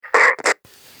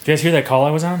you guys hear that call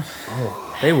I was on?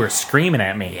 Oh. They were screaming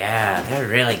at me. Yeah, they're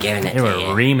really giving it They to were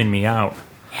you. reaming me out.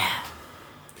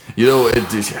 You know,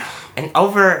 And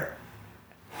over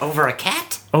a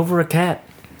cat? Over a cat.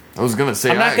 I was gonna say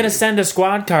I'm not going to send a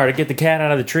squad car to get the cat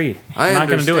out of the tree. I I'm not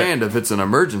going to do it. understand if it's an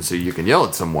emergency, you can yell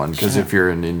at someone because if you're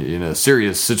in a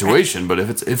serious situation. But if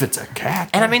it's a cat,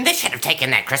 And I mean, they should have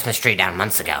taken that Christmas tree down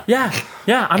months ago. Yeah.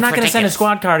 I'm not going to send a ridiculous.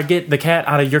 squad car to get the cat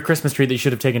out of your Christmas tree that you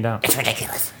should have taken down. It's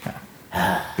ridiculous.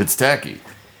 it's tacky.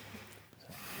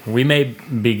 We may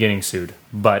be getting sued,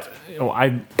 but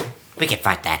We could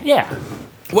fight that. yeah.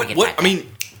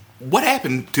 What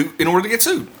happened in order to get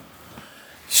sued?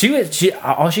 She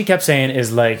all she kept saying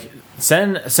is like,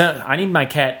 send. I need my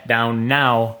cat down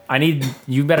now.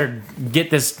 You better get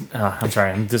this. I'm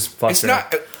sorry, I'm just flustered.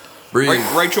 It's not, Breathe.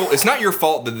 Rachel. It's not your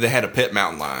fault that they had a pet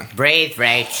mountain lion. Breathe,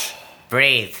 Rach.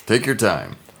 Breathe. Take your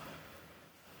time.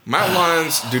 Mountain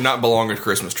lions do not belong with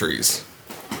Christmas trees.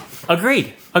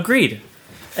 Agreed.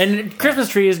 And Christmas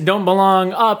trees don't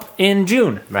belong up in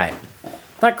June. Right.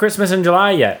 Not Christmas in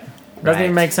July yet. Doesn't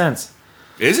even Right. make sense.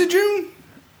 Is it June?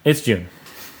 It's June.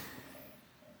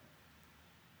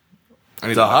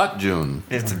 It's a hot June.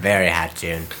 It's a very hot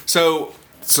June. So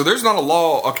there's not a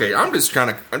law. Okay, I'm just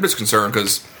concerned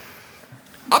because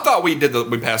I thought we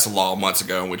passed a law months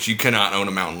ago in which you cannot own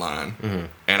a mountain lion,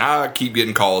 and I keep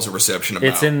getting calls of reception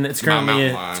about It's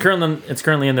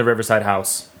currently in the Riverside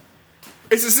House.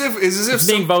 It's as if It's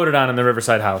being voted on in the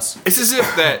Riverside House. It's as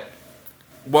if that.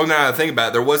 Well, now that I think about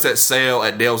it, there was that sale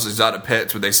at Dale's Exotic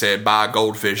Pets where they said buy a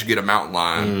goldfish, get a mountain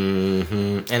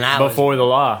lion. And Before the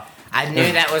law. I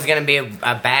knew that was going to be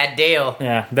a bad deal.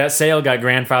 Yeah, that sale got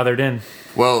grandfathered in.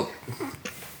 Well,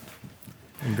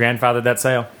 Grandfathered that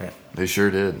sale. they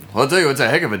sure did. Well, I'll tell you, it's a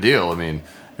heck of a deal. I mean,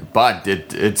 but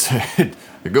it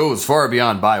goes far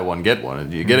beyond buy one get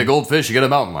one. You get a goldfish, you get a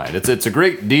mountain lion. It's a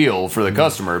great deal for the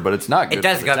customer, but it's not good. It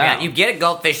does for go the town. down. You get a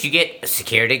goldfish, you get a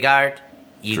security guard,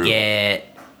 you True. get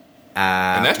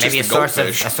And that's maybe a just the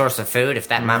goldfish. source of food. If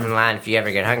that mountain lion, if you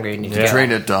ever get hungry, you need to You go.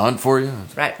 train it to hunt for you,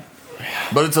 Right.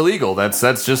 but it's illegal. That's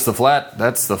just the flat.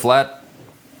 That's the flat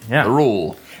Yeah.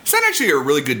 rule. It's not actually a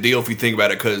really good deal if you think about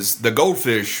it because the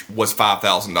goldfish was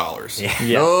 $5,000. Yeah.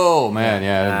 Yeah. Oh man,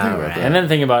 yeah, I didn't think about Alright. that. And then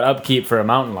think about upkeep for a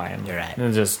mountain lion. You're right.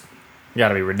 It's just got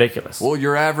to be ridiculous. Well,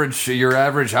 your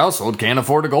average household can't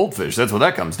afford a goldfish. That's what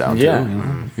that comes down to. Yeah.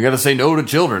 You got to say no to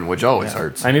children, which always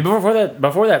hurts. I mean,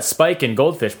 before that spike in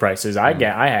goldfish prices, I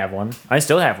have one. I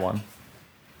still have one.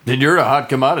 And you're a hot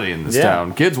commodity in this Yeah.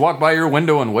 town. Kids walk by your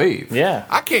window and wave. Yeah.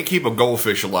 I can't keep a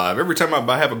goldfish alive. Every time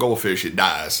I have a goldfish, it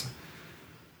dies.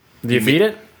 Do you feed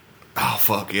it? Oh,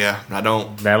 fuck, yeah. I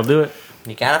don't. That'll do it.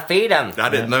 You gotta feed them. I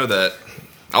didn't know that.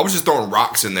 I was just throwing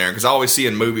rocks in there because I always see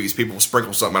in movies people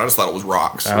sprinkle something. I just thought it was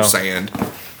rocks Oh. or sand.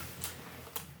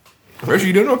 Rachel,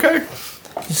 you doing okay?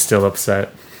 Still upset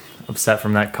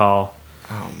from that call.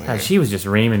 Oh, man. God, she was just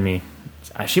reaming me.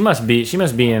 She must be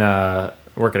in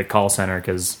work at a call center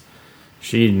because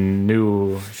she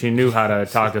knew how to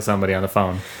talk to somebody on the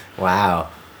phone. Wow.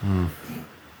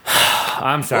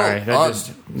 I'm sorry. Well,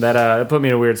 That put me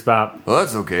in a weird spot. Well,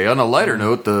 that's okay. On a lighter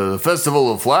note, the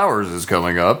Festival of Flowers is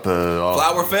coming up.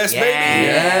 Flower Fest, baby.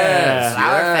 Yes,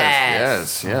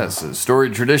 Flower yes. A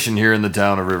storied tradition here in the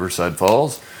town of Riverside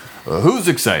Falls. Who's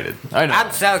excited? I know.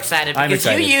 I'm so excited I'm because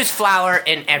excited. you use flour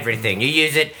in everything. You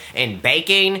use it in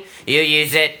baking. You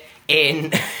use it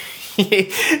in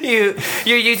you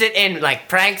use it in like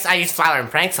pranks. I use flour in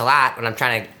pranks a lot when I'm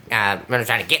trying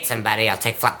to get somebody. I'll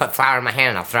put flour in my hand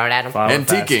and I'll throw it at them. Flower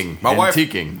Antiquing. My wife,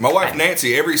 Antiquing. my wife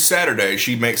Nancy, every Saturday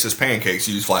she makes us pancakes.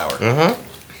 Use flour.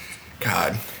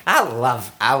 God, I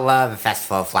love the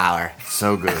Festival of Flour.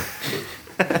 So good.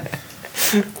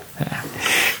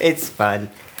 It's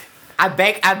fun. I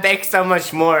bake so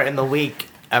much more in the week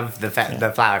of the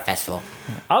Flower Festival.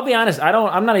 I'll be honest.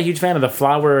 I'm not a huge fan of the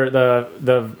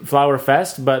flower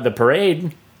fest, but the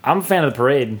parade. I'm a fan of the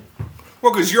parade.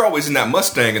 well, because you're always in that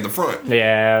Mustang in the front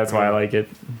Yeah, that's why I like it.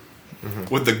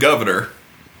 with the governor.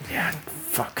 Yeah,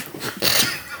 fuck.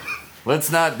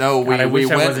 Let's not know. God, I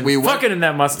wish I wasn't fucking in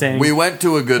that Mustang. We went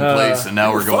to a good place, and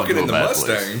now we're going fucking to a in the bad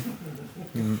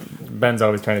Mustang. Ben's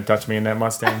always trying to touch me in that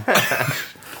Mustang.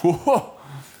 place.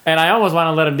 And I almost want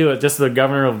to let him do it just so the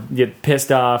governor will get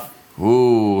pissed off.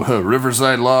 Ooh,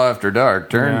 Riverside Law After Dark.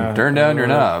 Turn down your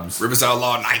knobs. Riverside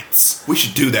Law Nights. We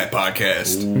should do that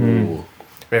podcast.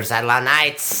 Riverside Law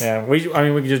Nights. Yeah, we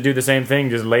could just do the same thing,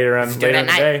 just later on Do it later at in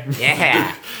the night. day.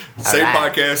 Yeah. Same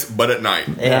Alright. podcast, but at night.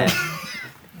 Yeah.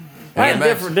 And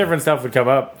different stuff would come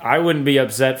up. I wouldn't be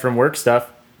upset from work stuff.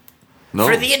 No.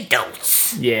 For the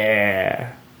adults.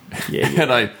 Yeah.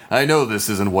 And I know this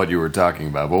isn't what you were talking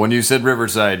about, but when you said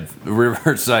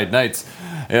Riverside Nights,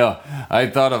 Yeah, I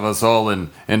thought of us all in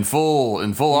full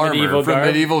armor Medieval from garb?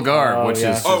 medieval garb, Oh, which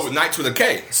yeah. is Oh, Knights with a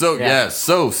K. so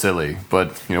so silly.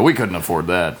 But we couldn't afford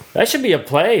that. That should be a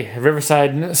play.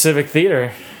 Riverside Civic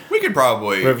Theater. We could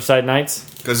probably, Riverside Knights.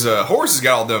 because Horace has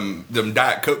got all them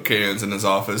Diet Coke cans in his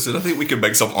office, and I think we could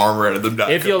make some armor out of them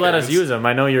Diet If you'll Coke let us cans. use them.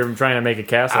 I know you're trying to make a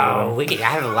castle Oh, with them. I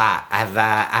have a lot. I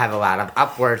have a lot. I'm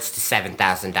upwards to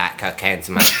 7,000 Diet Coke cans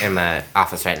in my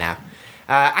office right now.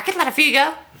 I could let a few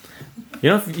go. You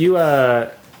know, if you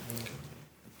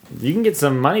can get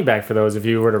some money back for those if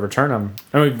you were to return them.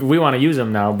 I mean, we want to use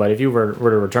them now, but if you were to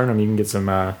return them, you can get some.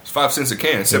 It's 5 cents a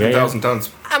can, 7,000 tons.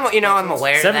 I'm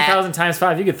aware of 7,000 that. times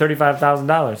 5, you get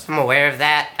 $35,000. I'm aware of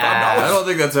that. I don't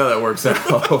think that's how that works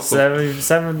out.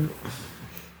 Seven.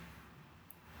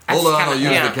 Hold on, I'll use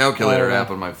yeah. the calculator Oh.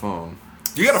 app on my phone.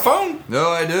 You got a phone?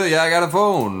 No, I do. Yeah, I got a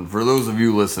phone. For those of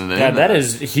you listening, Yeah, that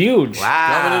is huge.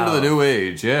 Wow. coming into the new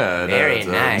age. Yeah, Very it's,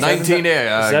 nice. 19.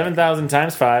 7,000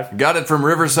 times 5. Got it from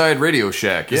Riverside Radio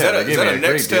Shack. Yeah, Is that they a, gave me a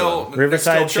great Nextel? deal.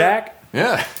 Riverside Nextel chirp? Shack.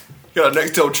 Yeah, You got a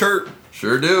Nextel chirp?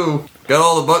 sure do. Got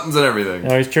all the buttons and everything.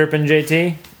 Always chirping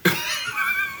JT.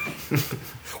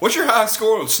 What's your high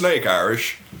score on Snake,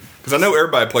 Irish? Because I know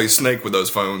everybody plays Snake with those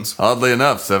phones. Oddly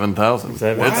enough, 7,000.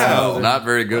 7,000. It's not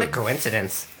very What a good.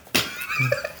 coincidence.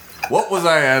 What was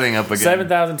I adding up again?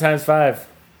 7,000 times 5.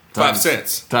 5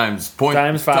 cents. Times point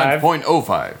Times 5. times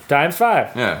 0.05. Times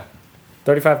 5. Yeah,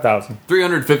 35,000.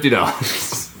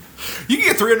 $350. You can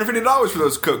get $350 for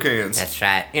those Coke cans. That's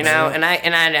right. You know, and I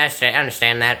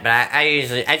understand that, but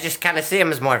I just kind of see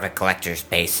them as more of a collector's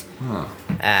piece.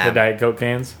 The Diet Coke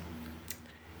cans.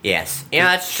 Yes, you know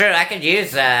that's true. I could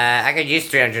use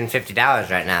 $350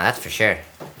 right now. That's for sure.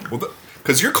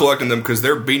 Because you're collecting them because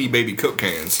they're Beanie Baby Coke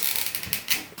cans.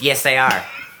 Yes, they are.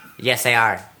 Yes, they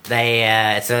are.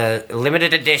 It's a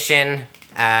limited edition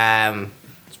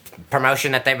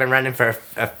promotion that they've been running for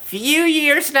a few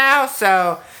years now.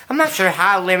 So I'm not sure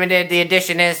how limited the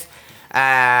edition is, but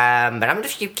I'm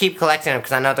just keep collecting them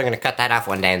because I know they're going to cut that off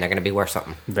one day and they're going to be worth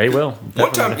something. They will.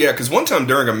 One time, yeah, because one time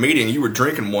during a meeting, you were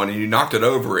drinking one and you knocked it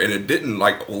over and it didn't,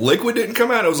 like, liquid didn't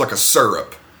come out. It was like a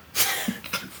syrup.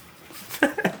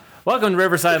 Welcome to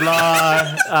Riverside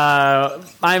Law.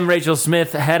 I'm Rachel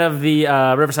Smith, head of the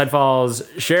Riverside Falls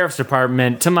Sheriff's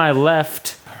Department. To my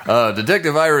left,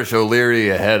 Detective Irish O'Leary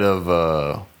ahead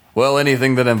of,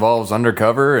 anything that involves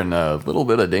undercover and a little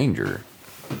bit of danger.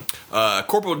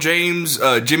 Corporal James,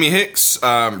 Jimmy Hicks,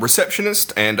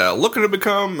 receptionist, and looking to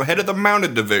become head of the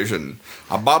mounted division.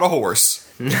 I bought a horse.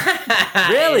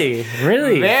 really.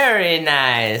 Very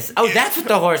nice. Oh, that's what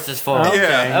the horse is for.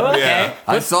 Yeah. Oh, okay. Yeah.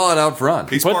 I saw it out front.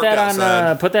 He's Put parked that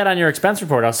outside. put that on your expense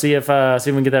report. I'll see if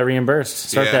we can get that reimbursed.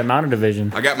 Start Yeah. that mounted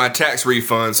division. I got my tax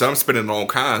refund, so I'm spending all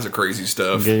kinds of crazy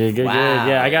stuff. Good. Wow.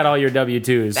 Yeah, I got all your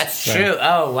W-2s. That's So. true.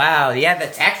 Oh, wow. Yeah, the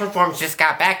tax reforms just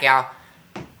got back, y'all.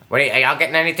 Are y'all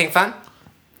getting anything fun?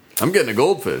 I'm getting a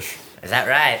goldfish. Is that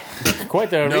right?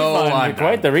 Quite the No, refund. I'm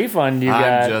Quite not. the refund you I'm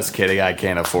got. just kidding. I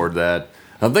can't afford that.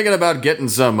 I'm thinking about getting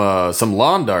some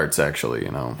lawn darts, actually,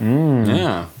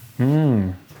 Yeah.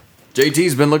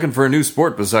 JT's been looking for a new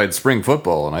sport besides spring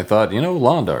football, and I thought,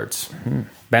 lawn darts.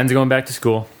 Ben's going back to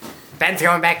school. Ben's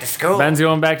going back to school. Ben's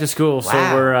going back to school, so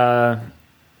Wow. we're.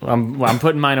 I'm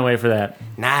putting mine away for that.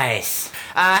 Nice.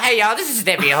 Hey, y'all, this is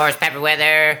Deputy Horace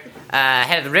Pepperweather,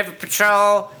 head of the River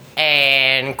Patrol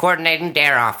and coordinating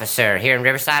dare officer here in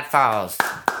Riverside Falls.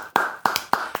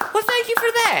 Well, thank you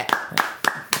for that.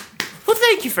 Well,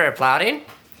 thank you for applauding.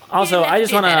 Also, I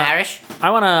just want to. Irish. I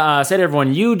want to say to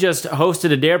everyone, you just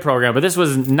hosted a DARE program, but this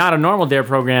was not a normal DARE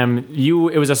program. It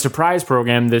was a surprise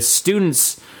program. The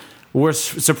students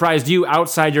surprised you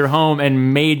outside your home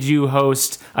and made you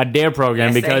host a DARE program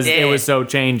Yes, they because it did. was so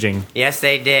changing. Yes,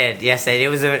 they did. Yes, they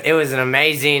did. It was an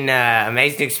amazing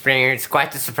experience.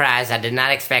 Quite the surprise. I did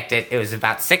not expect it. It was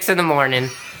about 6 a.m.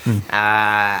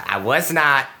 I was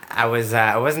not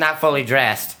fully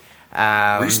dressed.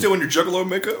 Were you still in your Juggalo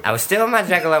makeup? I was still in my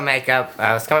Juggalo makeup.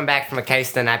 I was coming back from a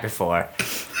case the night before.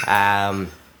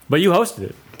 But you hosted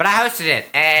it. But I hosted it,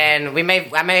 and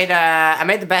I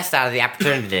made the best out of the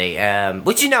opportunity,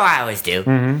 which I always do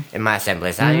in my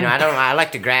assemblies. I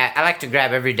like to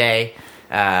grab every day,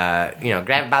 grab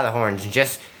it by the horns and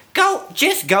just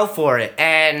go for it.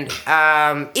 And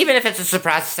even if it's a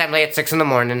surprise assembly at 6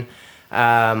 a.m,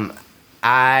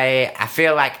 I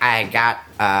feel like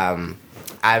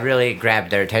I really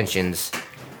grabbed their attentions,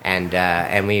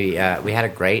 and we had a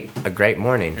great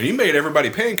morning. And you made everybody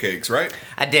pancakes, right?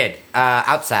 I did.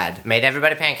 Outside. Made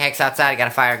everybody pancakes outside, got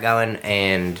a fire going,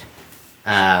 and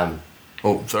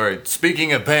Oh, sorry.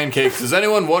 Speaking of pancakes, does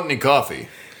anyone want any coffee?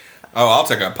 Oh, I'll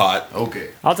take a pot. Okay.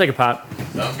 I'll take a pot.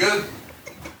 Sounds good.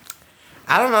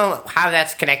 I don't know how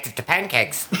that's connected to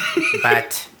pancakes,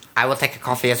 but I will take a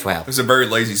coffee as well. It's a very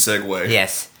lazy segue.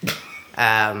 Yes.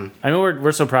 I mean,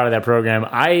 we're so proud of that program.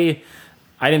 I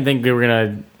didn't think we were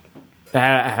gonna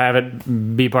have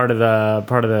it be part of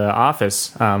the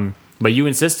office, but you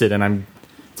insisted, and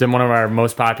it's in one of our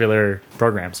most popular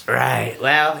programs. Right.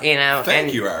 Well,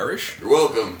 Thank you, Irish. You're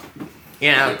welcome.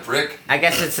 Prick. I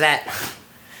guess it's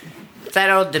that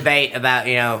old debate about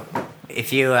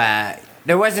if you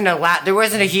there wasn't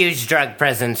a huge drug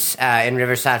presence in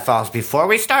Riverside Falls before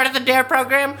we started the DARE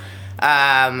program.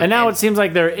 And now it seems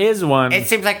like there is one. It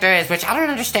seems like there is, which I don't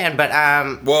understand, but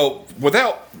Well,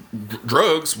 without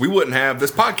drugs, we wouldn't have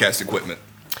this podcast equipment.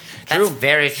 that's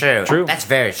very true. True. That's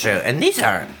very true. And these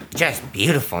are just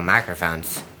beautiful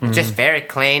microphones. Just very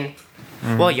clean.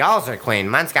 Well, y'all's are clean.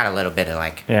 Mine's got a little bit of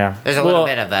Yeah. There's a little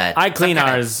bit of a. I clean some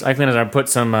kinda- ours. I put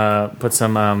some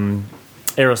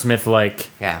Aerosmith like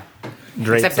Yeah.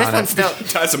 drapes Except this on one's it.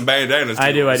 still. Tie some bandanas. to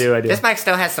I do. us. This mic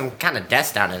still has some kind of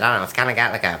dust on it. I don't know. It's kind of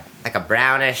got like a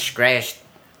brownish, grayish.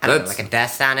 I don't know, That's- like a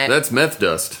dust on it. That's meth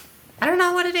dust. I don't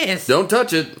know what it is. Don't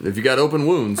touch it if you got open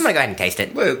wounds. I'm gonna go ahead and taste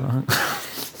it. Well,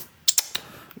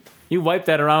 You wipe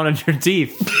that around on your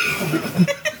teeth.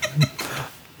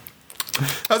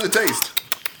 how's it taste?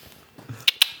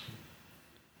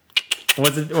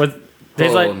 What's it?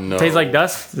 Tastes like? no. Tastes like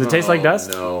dust? Does it taste like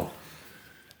dust? No.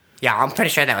 Yeah, I'm pretty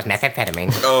sure that was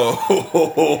methamphetamine. Oh,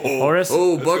 Horace,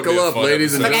 Oh, gonna buckle be a up, fun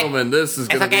ladies and episode. gentlemen. This is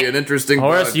going to okay. be an interesting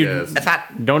Horace, you- podcast. That's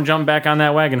not. don't jump back on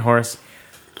that wagon, Horace.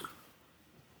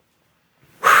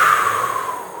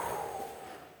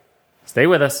 Stay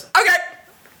with us. Okay,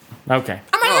 Okay.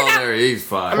 I'm ready Oh, to go. there, he's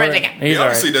fine. I'm ready to go. he He's all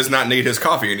obviously right. does not need his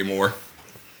coffee anymore.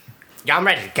 Yeah, I'm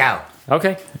ready to go.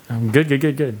 Okay.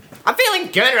 Good. I'm feeling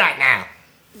good right now.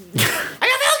 Are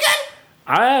you feeling good?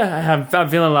 I'm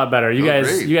feeling a lot better. You guys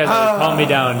great. always calm me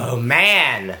down. Oh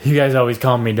man. You guys always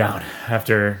calm me down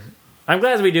after. I'm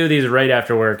glad we do these right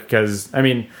after work because I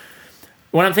mean,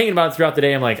 when I'm thinking about it throughout the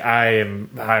day, I'm like,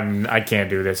 I can't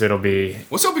do this. It'll be.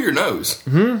 What's up with your nose?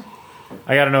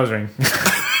 I got a nose ring.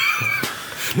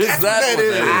 Is that what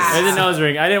that It's a nose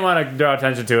ring. I didn't want to draw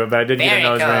attention to it, but I did get Very a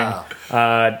nose cool.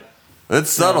 ring. is? It's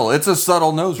subtle. It's a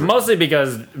subtle nose ring. Mostly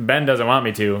because Ben doesn't want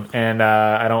me to, and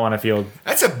I don't want to feel.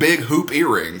 That's a big hoop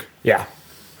earring. Yeah.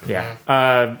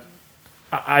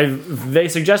 They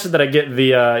suggested that I get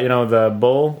the the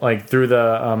bull like through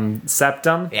the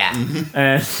septum, Yeah.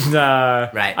 and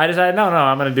Right. I decided no,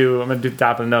 I'm gonna do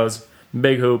top of the nose,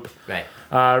 big hoop. Right.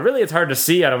 Really, it's hard to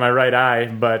see out of my right eye,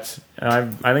 but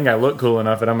I think I look cool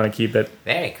enough that I'm gonna keep it.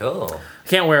 Very cool. I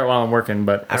can't wear it while I'm working,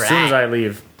 but as All soon as right. I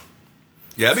leave,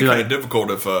 Yeah, it'd be See, kind like- of difficult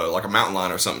if like a mountain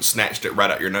lion or something snatched it right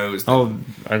out your nose. oh,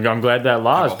 I'm glad that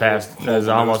law is Have a whole- passed, whole is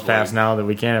almost nosebleed. passed now that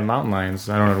we can't have mountain lions.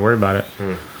 I don't have to worry about it.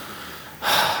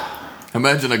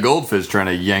 Imagine a goldfish trying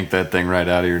to yank that thing right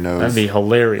out of your nose. That'd be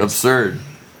hilarious. absurd.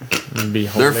 That'd be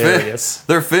Their, hilarious.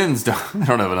 their fins don't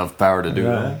have enough power to do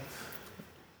that.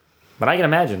 But I can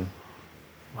imagine.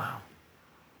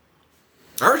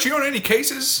 Aren't you on any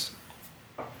cases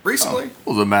recently?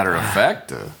 Well, as a matter of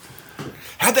fact,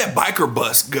 How'd that biker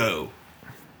bust go?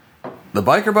 the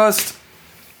biker bust,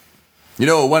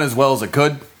 it went as well as it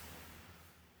could.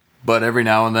 But every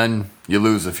now and then, you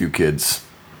lose a few kids.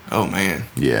 Oh man,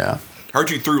 Yeah, heard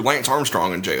you threw Lance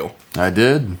Armstrong in jail. I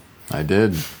did.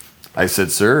 I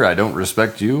said, sir, I don't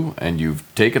respect you, and you've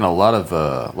taken a lot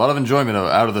of enjoyment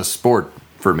out of the sport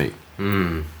for me.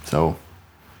 So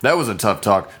that was a tough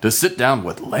talk to sit down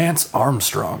with Lance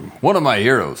Armstrong, one of my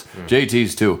heroes,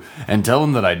 JT's too, and tell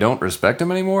him that I don't respect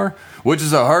him anymore, which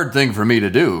is a hard thing for me to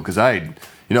do because I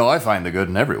find the good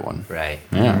in everyone. Right.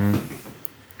 Yeah.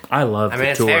 I love I mean, the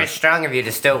it's tour. very strong of you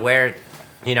to still wear,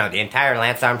 the entire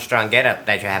Lance Armstrong getup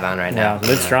that you have on right Yeah, now.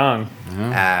 live strong.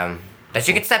 That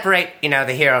you can separate, the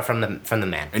hero from the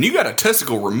man. And you got a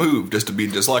testicle removed just to be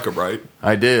just like him, right?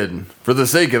 I did. For the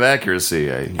sake of accuracy,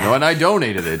 and I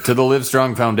donated it to the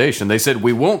Livestrong Foundation. They said,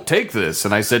 we won't take this.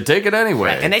 And I said, take it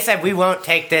anyway. And they said we won't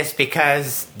take this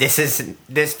because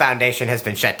this foundation has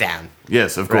been shut down.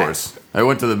 Yes, of Right. course. I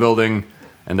went to the building,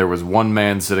 and there was one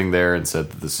man sitting there and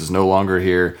said that this is no longer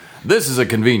here. This is a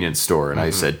convenience store. And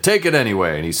I said, take it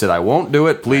anyway. And he said, I won't do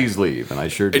it. Please leave. And I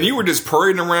sure did. And you were just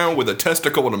parading around with a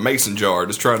testicle in a mason jar,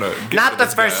 just trying to get Not to the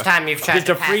this first guy. time you've tried Just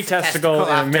to a free pass testicle in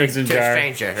a off to mason jar. a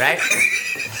stranger, right?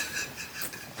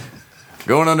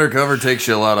 Going undercover takes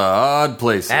you a lot of odd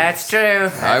places. That's true.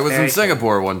 I was in That's very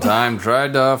Singapore one time,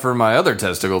 tried to offer my other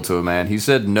testicle to a man. He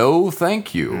said, no,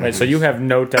 thank you. Wait, so you have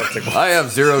no testicles? I have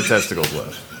 0 testicles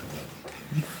left.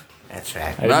 true. That's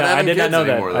right. I did Not not, I having did not kids know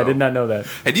that. anymore, I though. did not know that.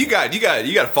 And you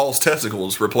got false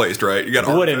testicles replaced, right? You got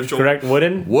Wooden, artificial. correct?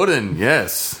 Wooden? Wooden,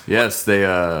 yes. Yes, they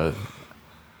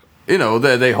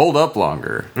they hold up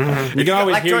longer. You can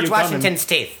always Like hear George you coming. Washington's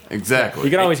teeth. Exactly. You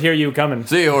can always hear you coming.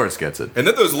 See, Horace gets it. And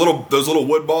then those little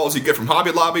wood balls you get from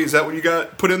Hobby Lobby, is that what you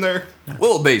got put in there?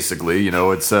 Well, basically,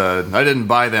 it's I didn't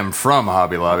buy them from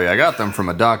Hobby Lobby. I got them from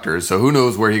a doctor, so who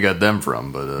knows where he got them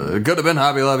from? But it could have been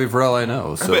Hobby Lobby for all I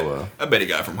know. So I bet he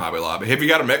got it from Hobby Lobby. Have you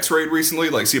got them X-rayed recently?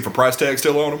 Like, see if a price tag's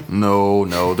still on them?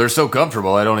 no, they're so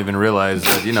comfortable. I don't even realize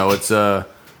that it's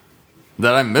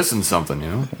that I'm missing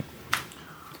something.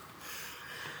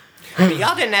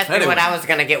 Y'all didn't ask me Anyway. what I was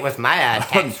gonna get with my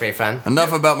tax refund.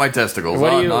 Enough about my testicles. What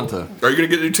do you- On to Are you going to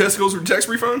get new testicles or tax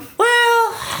refund? Well,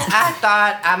 I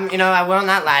thought, I will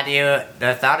not lie to you.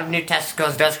 The thought of new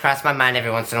testicles does cross my mind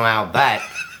every once in a while, but,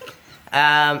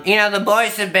 the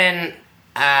boys have been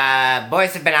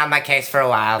on my case for a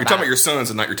while. You're talking about your sons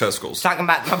and not your testicles. Talking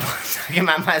about my boys,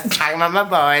 talking about my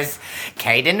boys,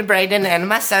 Caden and Braden, and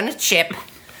my son Chip.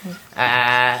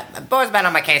 My boys been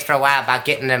on my case for a while about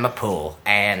getting them a pool,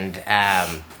 and but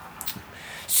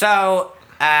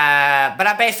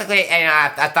I basically,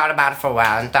 I thought about it for a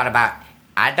while and thought about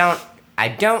I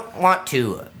don't want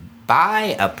to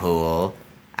buy a pool.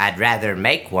 I'd rather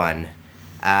make one.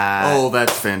 oh,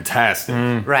 that's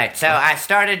fantastic. Right. So I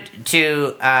started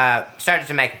to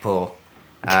make a pool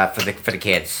for the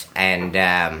kids, and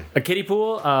A kiddie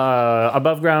pool,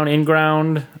 above ground, in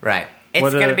ground. right. It's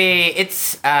What are gonna the- be.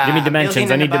 It's Give me dimensions.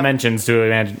 building I an need above- dimensions to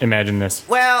imagine this.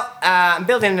 Well, I'm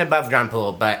building an above ground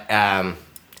pool, but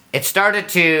it started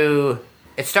to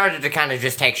kind of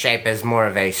just take shape as more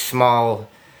of a small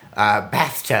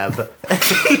bathtub.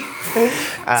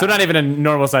 So not even a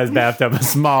normal sized bathtub, a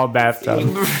small bathtub.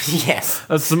 Yes.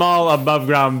 A small above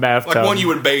ground bathtub. Like one you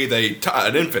would bathe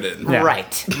an infant in. Yeah.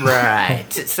 Right.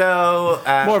 So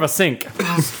More of a sink.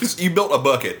 You built a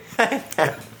bucket.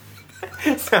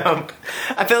 So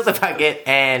I built a bucket,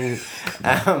 and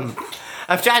I'm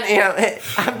trying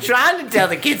to tell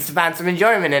the kids to find some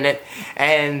enjoyment in it,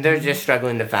 and they're just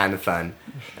struggling to find the fun.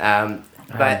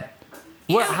 But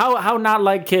What, how not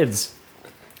like kids?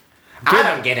 I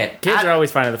don't get it. Kids I- are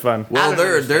always finding the fun. Well, don't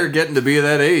they're understand. getting to be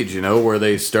that age, where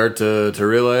they start to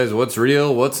realize what's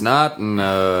real, what's not, and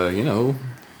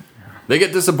they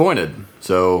get disappointed.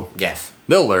 So Yes.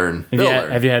 they'll learn. They'll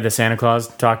learn. Have you had the Santa Claus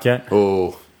talk yet?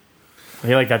 Oh, I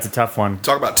feel like that's a tough one.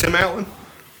 Talk about Tim Allen.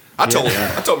 I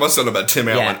told my son about Tim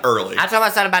Allen early. I told my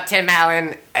son about Tim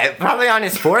Allen probably on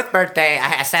his 4th birthday.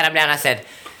 I sat him down. I said,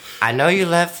 I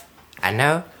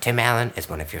know Tim Allen is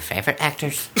one of your favorite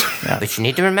actors, but you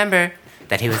need to remember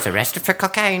that he was arrested for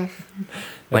cocaine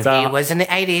when That's he a- was in the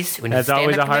 80s. When he was that's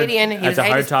always stand-up a hard- comedian, he that's was a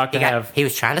hard 80s. talk to have. He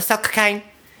was trying to sell cocaine,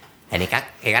 and he got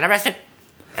arrested,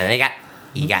 and then he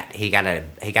got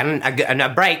a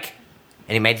break,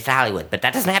 and he made it to Hollywood. But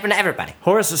that doesn't happen to everybody.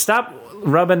 Horace, stop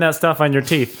rubbing that stuff on your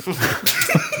teeth.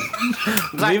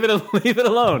 leave it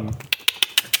alone.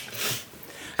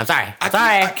 I'm sorry.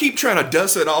 I keep trying to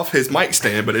dust it off his mic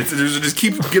stand, but it just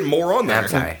keeps getting more on there. I'm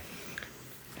sorry.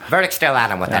 Verdict's still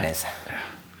out on what that is.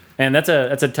 And that's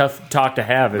a tough talk to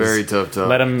have. Is Very tough talk.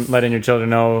 Letting your children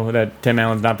know that Tim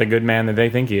Allen's not the good man that they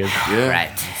think he is. yeah.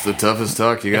 Right. It's the toughest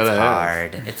talk you gotta It's have.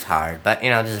 hard. It's hard. But,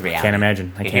 this is reality. Can't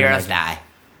imagine. I Your can't heroes imagine. die.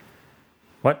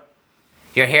 What?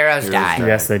 Your heroes die.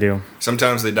 Yes, they do.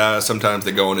 Sometimes they die. Sometimes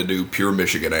they go in to do pure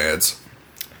Michigan ads.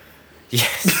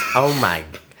 Yes. Oh, my.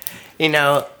 And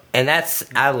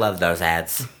I love those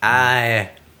ads.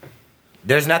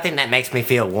 There's nothing that makes me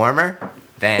feel warmer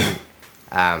than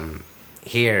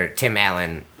hear Tim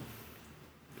Allen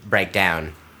break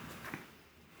down.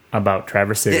 About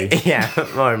Traverse City. Yeah,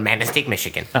 or Manistee,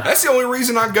 Michigan. That's the only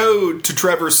reason I go to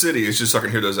Traverse City is just so I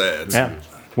can hear those ads. Yeah.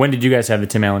 When did you guys have the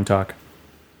Tim Allen talk?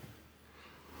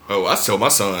 Oh, I told my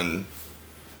son.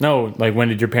 No, like when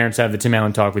did your parents have the Tim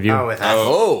Allen talk with you? Oh, with us.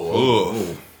 Oh,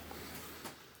 Ugh.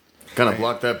 kind of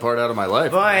blocked that part out of my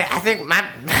life. Boy, I think my...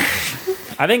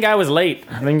 I think I was late.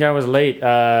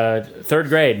 Third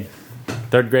grade.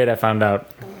 Third grade, I found out.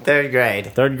 3rd grade.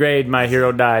 Third grade, my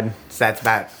hero died. So that's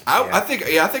about... I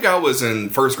think I was in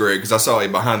 1st grade because I saw a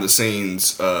behind the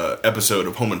scenes episode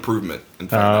of Home Improvement and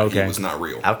found out okay. he was not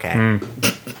real. Okay.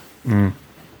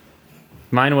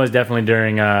 Mine was definitely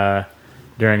during a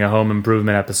Home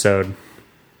Improvement episode.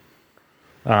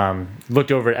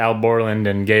 Looked over at Al Borland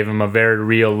and gave him a very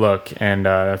real look, and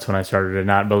that's when I started to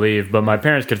not believe. But my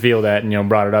parents could feel that, and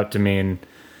brought it up to me and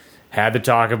had to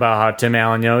talk about how Tim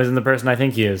Allen, isn't the person I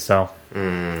think he is. So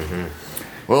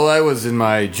Well, I was in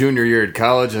my junior year at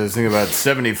college. I was thinking about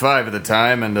 75 at the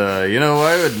time, and I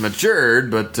had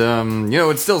matured, but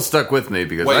it still stuck with me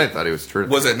because Wait, I thought he was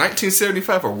terrific. Was it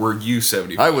 1975 or were you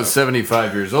 75? I was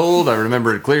 75 years old. I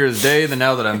remember it clear as day.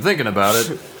 Now that I'm thinking about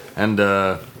it, and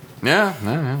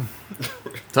yeah,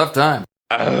 tough time.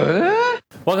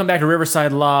 Welcome back to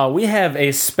Riverside Law. We have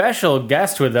a special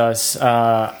guest with us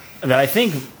that I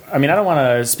think. I mean, I don't want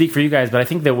to speak for you guys, but I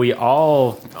think that we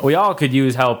all could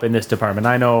use help in this department.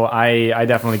 I know I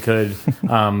definitely could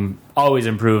always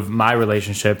improve my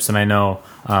relationships, and I know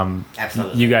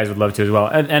Absolutely. you guys would love to as well.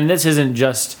 And this isn't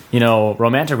just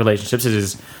romantic relationships. It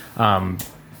is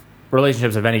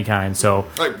relationships of any kind. So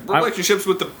Like relationships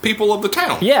with the people of the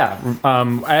town. yeah,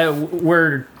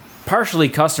 we're partially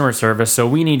customer service, so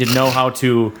we need to know how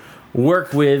to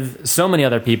work with so many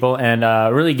other people and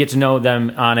really get to know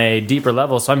them on a deeper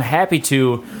level. So I'm happy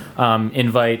to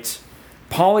invite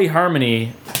Paulie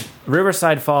Harmony,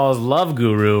 Riverside Falls love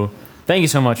guru. Thank you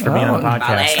so much for being on the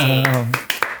podcast. Polly.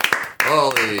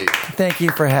 Ollie. Thank you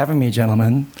for having me,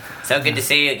 gentlemen. So good to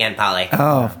see you again, Polly.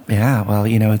 Oh, yeah. Well,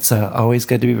 it's always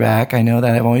good to be back. I know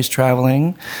that I'm always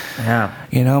traveling. Yeah.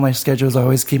 My schedules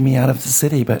always keep me out of the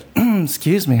city, but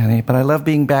excuse me, honey. But I love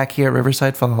being back here at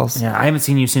Riverside Falls. Yeah, I haven't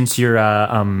seen you since your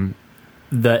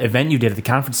the event you did at the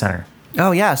conference center.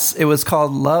 Oh, yes. It was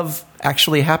called Love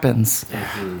Actually Happens.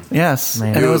 Yes.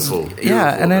 Man. And it was, Beautiful, yeah,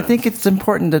 beautiful and I event. think it's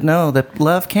important to know that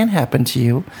love can happen to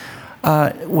you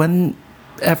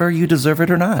whenever you deserve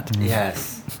it or not.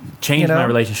 Yes. Changed my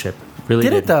relationship. Really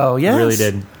Did it, though? Yes. Really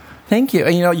did. Thank you.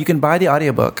 And you can buy the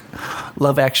audiobook,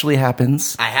 Love Actually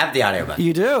Happens. I have the audiobook.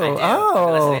 You do? I do. Oh.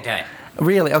 I'm listening to it.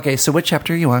 Really? Okay, so what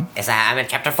chapter are you on? I'm in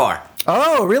chapter 4.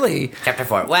 Oh, really? Chapter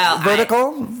 4. Well,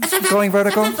 Vertical? Going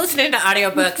vertical? Sometimes listening to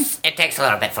audiobooks, it takes a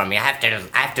little bit for me. I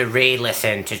have to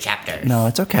re-listen to chapters. No,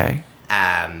 it's okay.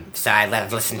 So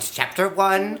I've listened to chapter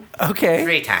 1 Okay.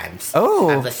 3 times. Oh.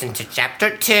 I've listened to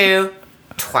chapter 2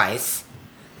 twice.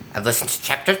 I've listened to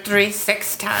chapter 3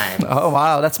 6 times. Oh,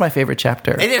 wow. That's my favorite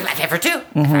chapter. It is my favorite too.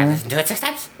 I've listened to it 6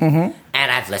 times. Mm-hmm.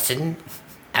 And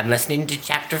I'm listening to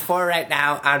chapter 4 right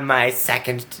now on my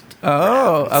second.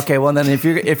 Oh, okay. Well, then if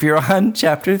you're on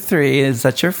chapter 3, is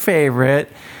that your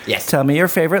favorite? Yes. Tell me your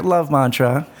favorite love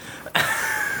mantra.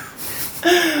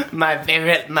 My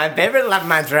favorite love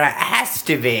mantra has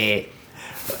to be,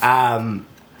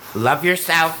 love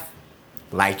yourself,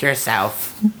 like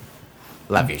yourself,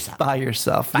 love yourself. By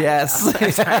yourself. Yes.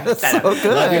 That's so good.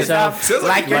 Love yourself. Sounds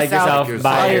Like Like yourself. yourself.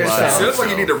 By yourself. Sounds like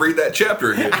you need to read that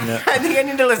chapter again. I think I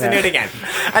need to listen to it again.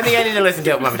 I think I need to listen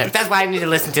to it one more time. That's why I need to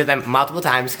listen to them multiple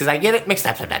times, because I get it mixed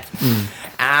up sometimes.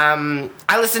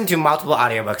 I listen to multiple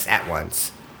audiobooks at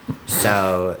once.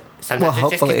 So sometimes Well, it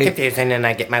just hopefully- gets confusing and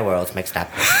I get my worlds mixed up.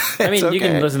 I mean, It's you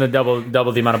can okay. listen to double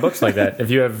the amount of books like that. If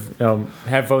you have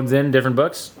headphones in, different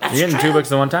books, That's you're getting true. 2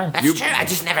 books at one time. That's true. I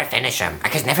just never finish them. I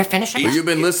just never finish them. Well, you've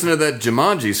been listening to that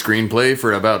Jumanji screenplay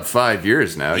for about 5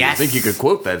 years now. Yes. You think you could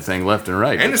quote that thing left and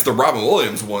right, And it's the Robin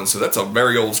Williams one, so that's a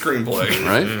very old screenplay.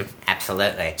 right?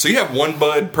 Absolutely. So you have one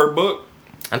bud per book?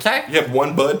 I'm sorry? You have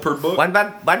one bud per book? One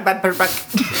bud per book.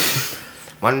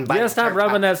 One bud You gotta stop per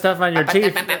rubbing buck. that stuff on your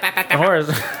teeth. Horace.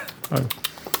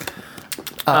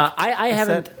 I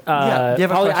haven't. yeah, you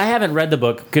have a Paulie, question? I haven't read the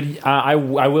book. Could I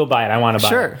will buy it. I want to buy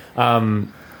Sure.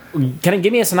 it. Can it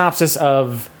give me a synopsis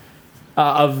of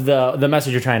the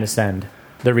message you're trying to send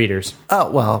the readers? Oh,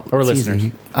 well, Or it's listeners.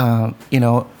 easy.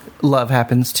 Love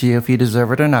happens to you if you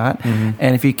deserve it or not.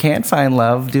 And if you can't find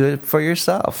love, do it for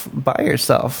yourself, by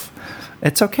yourself.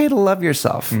 It's okay to love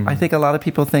yourself. I think a lot of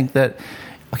people think that,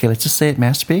 okay, let's just say it,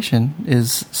 masturbation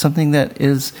is something that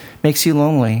makes you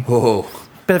lonely. Oh,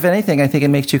 But if anything, I think it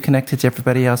makes you connected to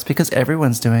everybody else because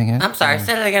everyone's doing it. I'm sorry,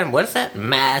 say that again. What is that?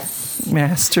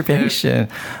 Masturbation.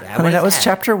 what is that was that?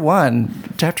 chapter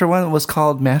 1. Chapter 1 was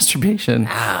called masturbation.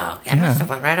 Oh, that must have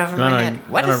went right over my head.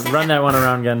 What is Run that one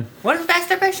around again. What is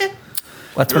masturbation?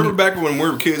 What's when Remember back when we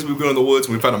were kids, we would go in the woods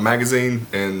and we found a magazine,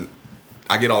 and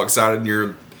I get all excited, and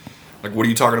you're like, what are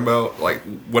you talking about? Like,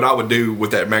 what I would do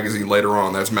with that magazine later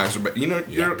on, that's masturbation.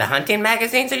 The hunting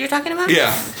magazines that you're talking about?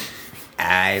 Yeah.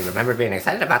 I remember being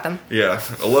excited about them. Yeah.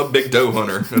 I love Big Doe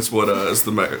Hunter. That's what, it's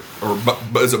the,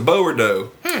 is it bow or doe?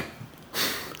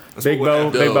 That's Big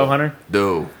what- Big Bow Hunter.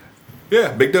 doe.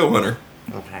 Yeah, Big Doe Hunter.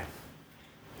 Okay.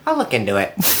 I'll look into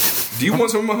it. Do you want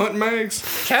some of my hunting mags?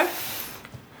 Sure.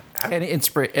 any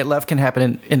love can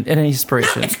happen in any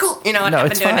inspiration. It's cool. You know what? No, I've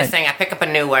been it's doing fine. this thing. I pick up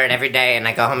a new word every day and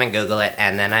I go home and Google it,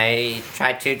 and then I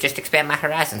try to just expand my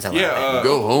horizons a little bit. Yeah,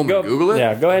 Go home and Google it?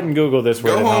 Yeah, go ahead and Google this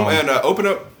word. go at home and open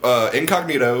up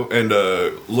Incognito and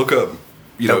look up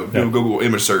do a Google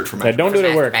image search for Yeah, don't do it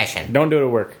at work. Masturbation. Don't do it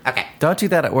at work. Okay. Don't do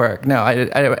that at work. No,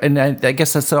 I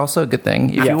guess that's also a good thing.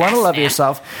 If you want to love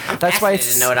yourself, that's why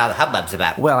it's... know what all the hubbub's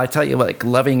about. Well, I tell you, like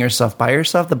loving yourself by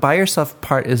yourself, the by yourself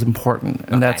part is important.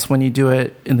 And that's when you do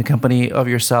it in the company of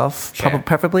yourself, Sure.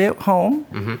 preferably at home,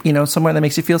 somewhere that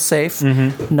makes you feel safe,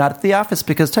 not at the office,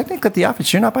 because technically at the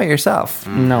office, you're not by yourself.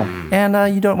 No.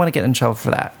 And you don't want to get in trouble for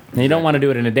that. And you don't want to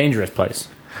do it in a dangerous place.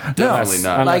 Definitely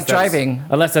not. Like that's- driving.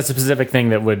 Unless that's a specific thing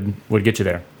that would get you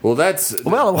there. Well, that's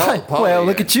Well,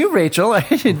 look at you, Rachel.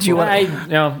 Do you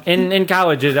want? In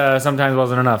college, it sometimes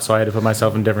wasn't enough, so I had to put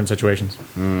myself in different situations.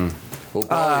 Well,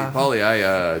 Polly,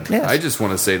 yes. I just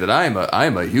want to say that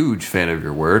I'm a huge fan of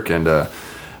your work, and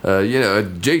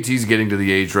JT's getting to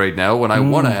the age right now when I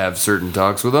want to have certain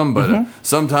talks with him, but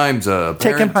sometimes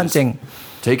Take him hunting.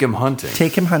 Take him hunting.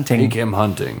 Take him hunting. Take him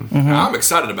hunting. I'm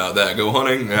excited about that. Go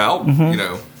hunting.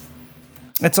 I'll,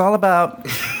 It's all about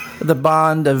the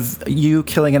bond of you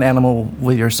killing an animal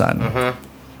with your son.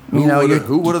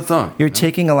 Who would have thought? You're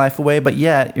taking a life away, but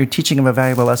yet you're teaching him a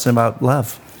valuable lesson about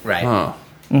love. Right. Huh.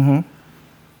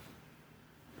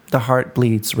 The heart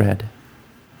bleeds red,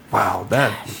 Wow,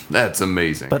 that's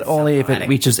amazing. but only if it poetic.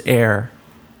 reaches air.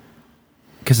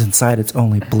 Because inside it's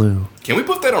only blue. Can we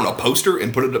put that on a poster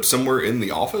and put it up somewhere in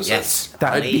the office? Yes.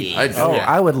 That'd Please.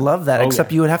 I would love that.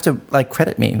 Except you would have to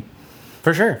credit me.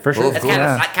 For sure. Well, It's cool. kind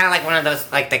of like one of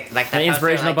those like the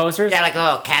inspirational posters? Yeah, like a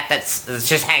little cat that's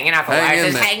just hanging off a wire. Hang in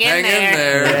Just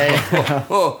there. hang in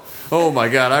there. Oh my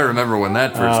God! I remember when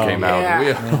that first came out.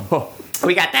 yeah.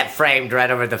 We got that framed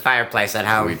right over the fireplace at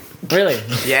home. Really?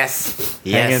 Yes.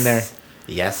 Hang in there.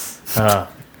 Yes. How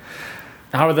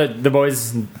are the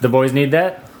boys? The boys need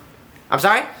that. I'm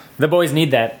sorry. The boys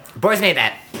need that. Boys need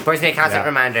that. Boys need a constant Yeah.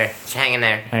 reminder. Just hang in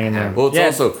there. Hang in there. Well, it's Yeah.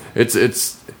 also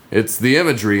it's the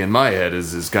imagery in my head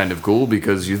is kind of cool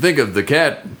because you think of the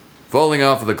cat falling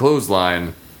off of the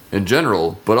clothesline in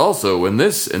general, but also in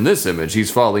this image he's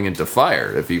falling into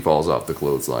fire if he falls off the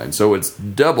clothesline. So it's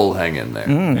double hang in there.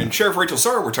 And Sheriff Rachel,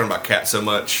 sorry we're talking about cats so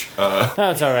much.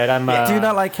 No, it's all right. I'm. Do you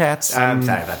not like cats? I'm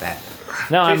sorry about that.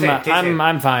 No, Too soon.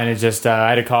 I'm fine. It's just I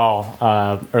had a call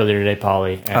earlier today,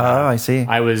 Polly. And, I see.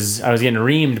 I was getting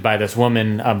reamed by this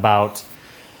woman about.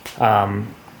 You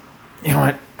know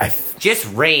what? Just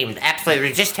reamed.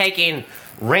 Absolutely. Just taking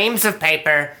reams of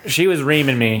paper. She was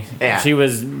reaming me. Yeah. She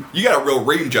was. You got a real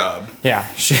ream job. Yeah.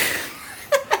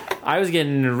 I was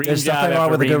getting a ream There's job nothing wrong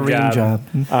after with a good ream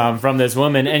job. from this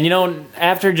woman. And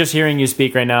after just hearing you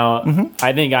speak right now,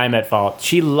 I think I'm at fault.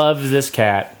 She loves this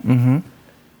cat. Mm-hmm.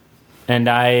 And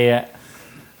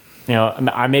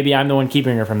maybe I'm the one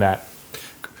keeping her from that.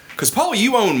 Because, Paul,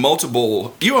 you own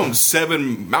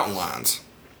 7 mountain lions.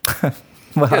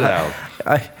 Get out.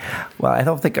 I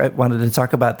don't think I wanted to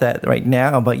talk about that right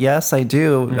now, but yes, I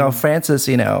do. Francis,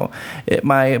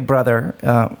 my brother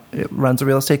runs a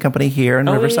real estate company here in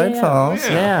Riverside Falls.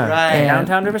 Yeah. Right.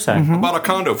 Downtown Riverside. I bought a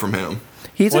condo from him.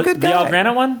 He's a good The guy. Al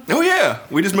Granite one? Oh, yeah.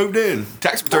 We just moved in.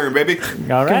 Tax return, baby.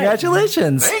 All right.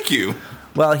 Congratulations. Thank you.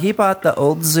 Well, he bought the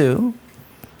old zoo.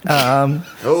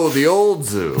 Oh, the old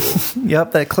zoo.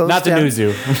 Yep, that closed Not the down. new zoo.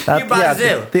 You bought a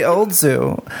zoo. The old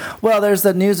zoo. Well, there's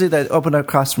the new zoo that opened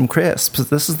across from Crisp's.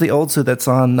 This is the old zoo that's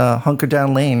on Hunker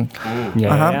Down Lane.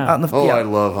 Yeah, Out in the, Oh, yeah. I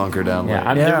love Hunker Down Lane.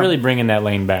 yeah. Yeah. They're really bringing that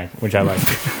lane back, which I like.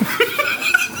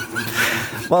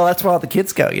 Well, that's where all the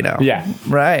kids go, Yeah.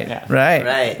 Right, Yeah. right.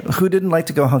 Right. Who didn't like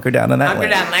to go hunker down on that Hunker lane?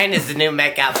 Down Lane is the new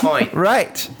make-out point.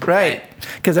 Right. Right.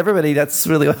 Because everybody, that's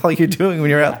really all you're doing when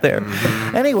you're out there.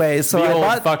 Anyway, so The I old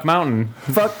bought Fuck Mountain.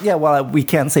 fuck. Yeah, well, we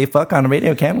can't say fuck on the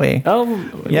radio, can we? Oh,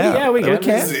 Yeah, we can.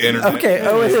 can. This is the internet. Okay.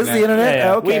 Oh, it is the internet.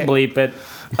 Yeah, Okay. we bleep it.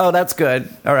 Oh, that's good.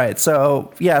 All right.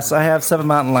 So yes, I have 7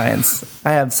 mountain lions.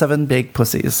 I have 7 big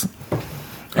pussies.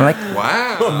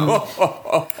 Wow.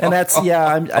 And that's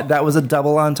that was a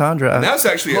double entendre. That's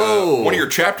actually Whoa. one of your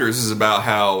chapters is about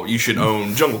how you should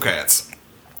own jungle cats.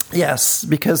 Yes,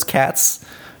 because cats,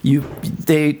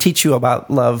 they teach you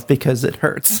about love because it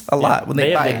hurts a lot when they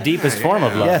They have bite. the deepest form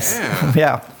of love. Yes,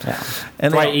 Yeah. yeah.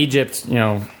 And That's why they, Egypt,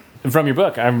 from your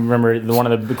book, I remember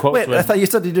one of the quotes wait, was, I thought you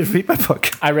said you didn't read my book.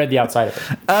 I read the outside of it.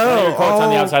 One of Oh, your quotes on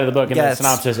the outside of the book, and yes. the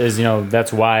synopsis is,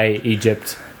 that's why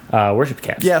Egypt worshipped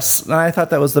cats. Yes, and I thought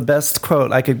that was the best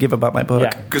quote I could give about my book.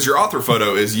 Yeah. Because your author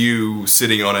photo is you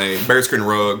sitting on a bearskin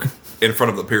rug in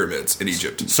front of the pyramids in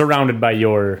Egypt. Surrounded by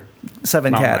your...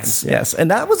 7 Mountain cats, lions, yeah. yes.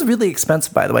 And that was really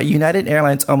expensive, by the way. United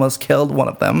Airlines almost killed one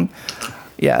of them.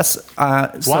 Yes.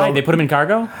 Why? They put them in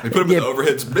cargo? They put them in the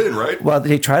overhead bin, right? Well,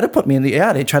 they tried to put me in the...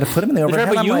 Yeah, they tried to put him in the They tried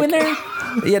overhead. to put you I'm in like-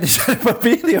 there? Yeah, they tried to put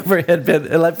me in the overhead bin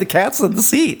and left the cats in the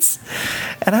seats.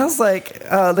 And I was like,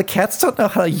 the cats don't know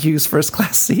how to use first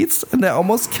class seats, and they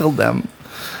almost killed them.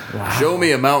 Show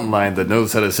me a mountain lion that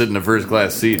knows how to sit in a first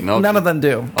class seat, and None of them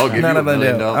do. I'll give None you of them $1 do.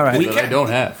 million All right. that I don't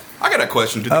have. I got a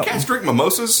question. Did the cats drink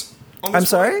mimosas? On this I'm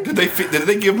sorry? Did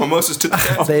they give mimosas to the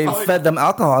cats? They fed them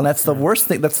alcohol, and that's the worst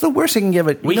thing. That's the worst thing you can give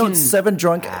it. We You know, can- 7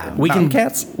 drunk mountain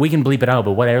cats. We can bleep it out,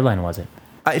 but what airline was it?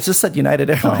 I just said United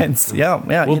Airlines. Yeah,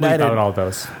 We'll United. bleep out all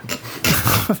those.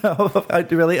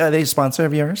 Really? Are they a sponsor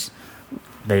of yours?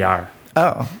 They are.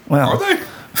 Oh, well. Are they?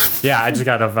 Yeah, I just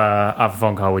got off a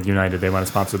phone call with United. They want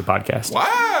to sponsor the podcast. Wow.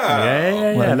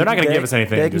 Yeah. Well, They're not going to they- give us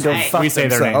anything. they can Just- go Hey, fuck we say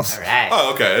their themselves. names. All right.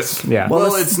 Oh, okay. Yeah. Well,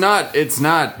 Well, it's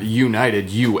not United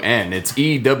UN. It's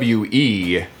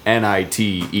EWENITED.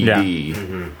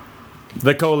 Yeah.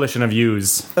 The coalition of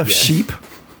yous. Of sheep?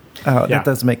 Oh, Yeah. that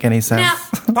doesn't make any sense. Now,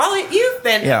 Polly, you've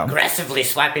been Yeah. aggressively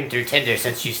swiping through Tinder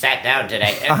since you sat down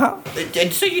today. Uh-huh.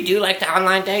 And so you do like to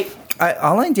online date?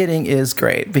 Online dating is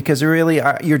great because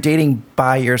you're dating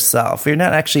by yourself.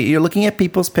 You're looking at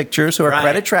people's pictures who are Right.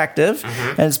 quite attractive,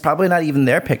 and it's probably not even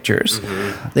their pictures.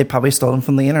 They probably stole them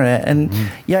from the internet. And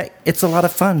yeah, it's a lot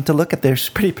of fun to look at their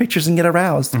pretty pictures and get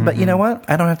aroused. But you know what?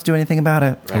 I don't have to do anything about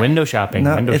it. Window shopping.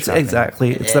 No, window it's shopping.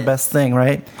 exactly. It's the best thing,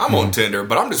 right? I'm on Tinder,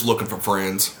 but I'm just looking for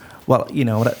friends. Well, you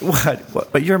know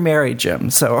what? But you're married, Jim.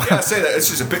 So I say that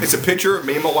it's a picture of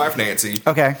me and my wife Nancy,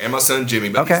 Okay. and my son Jimmy.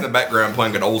 But Okay. he's in the background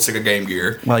playing an old Sega Game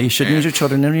Gear. well, you shouldn't use your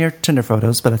children in your Tinder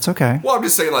photos, but it's okay. Well, I'm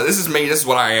just saying, like, this is me. This is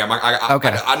what I am.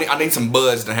 Okay. I need some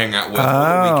buds to hang out with on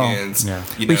Oh. the weekends. Yeah.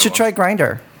 You We know. should try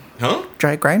Grinder. Huh?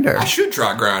 Try Grinder. I should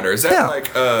try Grindr. Is that Yeah. like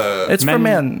It's for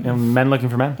men. You know, men looking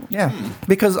for men. Yeah,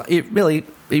 because you're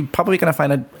probably going to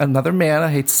find another man, I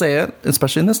hate to say it,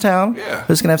 especially in this town, Yeah.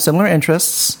 who's going to have similar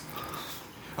interests.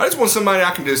 I just want somebody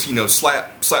I can just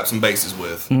slap some bases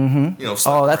with. Mm-hmm. You know.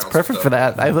 slap Oh, that's around some perfect stuff. for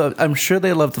that. I'm sure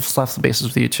they love to slap some bases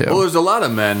with you, too. Well, there's a lot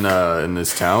of men in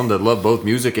this town that love both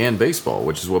music and baseball,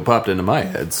 which is what popped into my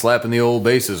head. Slapping the old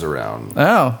bases around.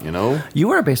 Oh. You know? You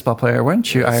were a baseball player,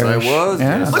 weren't you, Yes, I Irish? was,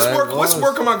 Yeah. yes. Let's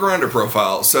work on my Grindr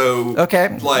profile. So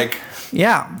Okay. like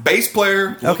Yeah. bass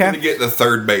player looking Okay. to get the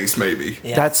third base maybe.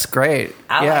 Yeah. That's great.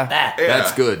 I yeah. like that. Yeah.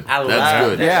 That's good. I love That's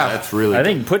good. that. Yeah. That's really I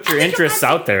think put your interests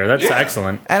out there. That's Yeah.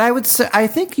 excellent. And I would say, I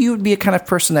think you would be a kind of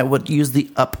person that would use the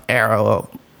up arrow.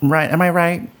 Right? Am I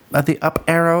right? The up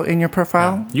arrow in your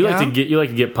profile? You Yeah? like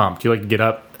to get pumped. You like to get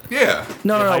up. Yeah.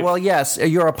 No. hype. Well, yes.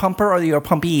 You're a pumper or you're a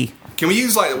pumpy. Can we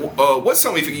use like what's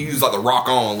something if you can use like the Rock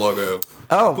On logo?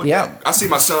 Oh, Put yeah. that- I see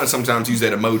my son sometimes use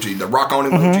that emoji, the Rock On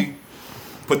emoji.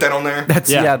 Put that on there. That's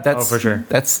Yeah. that's Oh, for sure.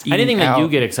 That's Anything that you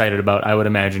out. get excited about, I would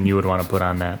imagine you would want to put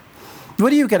on that. What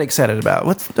do you get excited about?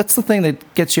 What's the thing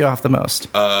that gets you off the most?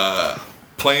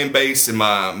 Playing bass in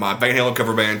my Van Halen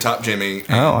cover band, Top Jimmy.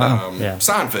 And, Oh, wow. Yeah. Uh,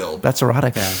 Seinfeld. That's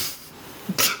erotic.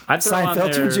 I'd throw on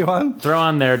Seinfeld turned you on? Throw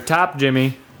on there, Top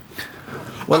Jimmy.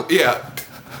 Yeah.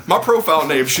 My profile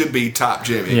name should be Top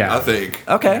Jimmy, Yeah. I think.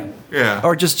 Okay. Yeah.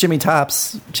 Or just Jimmy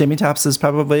Tops. Jimmy Tops is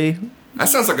probably That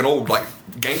sounds like an old like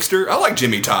gangster. I like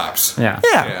Jimmy Tops. Yeah.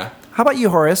 yeah. Yeah. How about you,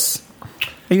 Horace?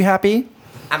 Are you happy?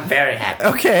 I'm very happy.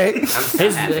 Okay. I'm so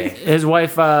happy. His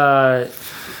wife, My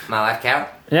wife, Carol,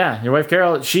 yeah, your wife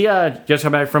Carol, she just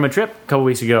got back from a trip a couple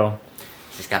weeks ago.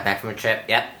 just got back from a trip.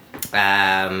 Yep.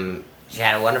 She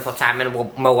had a wonderful time in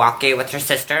Milwaukee with her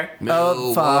sister.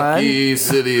 Milwaukee,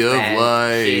 city of And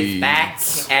light. she's back,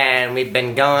 and we've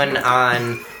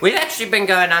actually been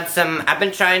going on some. I've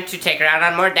been trying to take her out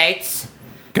on more dates.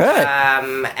 Good.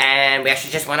 And we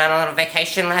actually just went on a little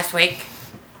vacation last week.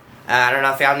 I don't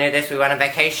know if y'all knew this. We went on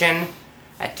vacation.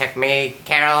 It took me,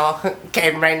 Carol,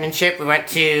 Cameron, and Chip. We went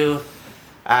to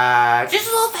just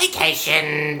a little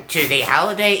vacation to the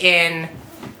Holiday Inn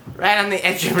right on the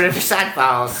edge of Riverside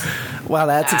Falls. Wow,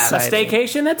 that's a exciting.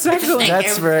 Staycation? That's excellent.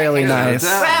 That's really nice.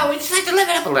 Well, we just like to live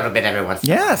it up a little bit every once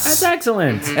in a while. That's Yes.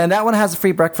 excellent. And that one has a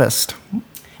free breakfast.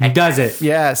 Does it?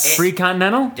 Yes. Free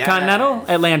continental? Yeah. Continental?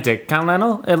 Atlantic?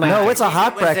 Continental? Atlantic? No, it's a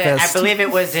hot It was breakfast. I believe it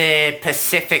was a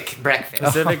Pacific breakfast.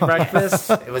 Pacific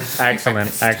breakfast? It was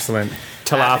Excellent, excellent. But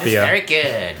it's Tilapia. very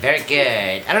good, very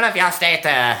good. I don't know if y'all stay at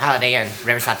the Holiday Inn,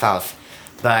 Riverside Falls,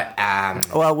 but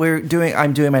Well,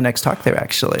 I'm doing my next talk there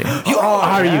actually.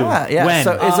 Are you? Yeah. When?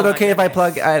 So is it Oh, okay my if I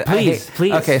plug? Please,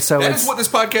 please. Okay, so That it's is what this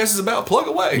podcast is about. Plug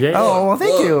away. Yeah. oh well,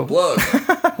 thank you, Plug.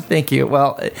 thank you.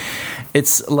 Well,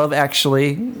 it's Love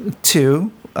Actually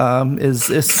 2 is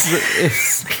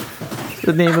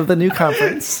the name of the new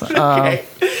conference. okay.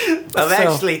 Well, so-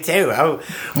 actually, too. Oh,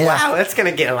 Yeah. wow, that's going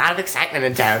to get a lot of excitement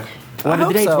in town. What are the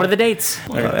hope dates? so. What are the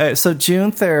dates? So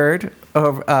June 3rd,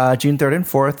 June 3rd and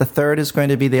 4th. The 3rd is going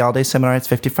to be the all-day seminar. It's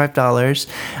 $55.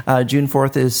 June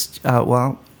 4th is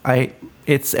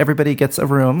it's everybody gets a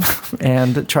room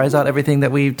and tries out everything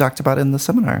that we talked about in the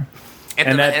seminar.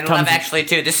 And that And comes- Love Actually,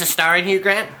 too. This is starring Hugh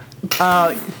Grant?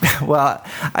 Well,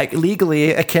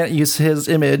 legally, I can't use his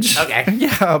image. Okay.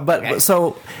 Yeah, but Okay.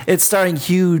 so it's starring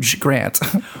Huge Grant.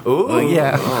 Ooh.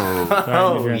 Yeah.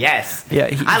 Oh, yes. Yeah.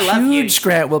 I love Huge.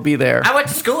 Grant will be there. I went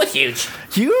to school with Huge.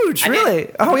 Huge, I did.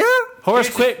 really? Oh, yeah? Horace,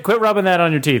 quit rubbing that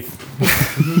on your teeth.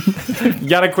 You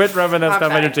gotta quit rubbing that I'm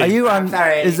stuff on your sorry. Are teeth. you on?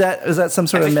 sorry. Is that some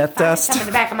sort of meth dust? Something in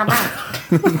the back of my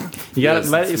mouth. You gotta Yes,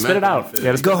 let it's spit it meant out. to You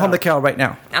gotta spit Go it home to out. Carol right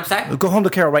now. I'm sorry. Go home to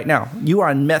Carol right now. You are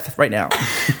on meth right now.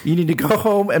 You need to go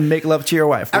home and make love to your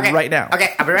wife Okay. right now.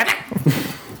 Okay, I'll be right back.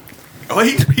 Oh,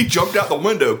 he jumped out the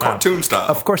window, cartoon style.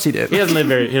 Of course he did. He doesn't live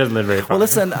very far. Well,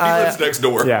 listen. He lives next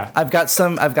door. Yeah. I've got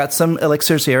some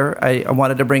elixirs here. I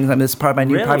wanted to bring them. This is part of my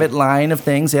new Really? private line of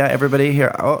things. Yeah, everybody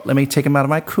here. Oh, let me take them out of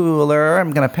my cooler.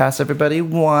 I'm gonna pass everybody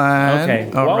one.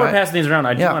 Okay. All While we're right. passing these around,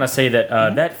 I do Yeah. want to say that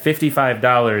that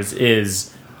 $55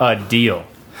 is a deal.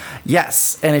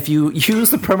 Yes, and if you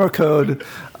use the promo code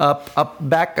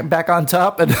back on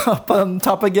top and up on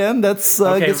top again, that's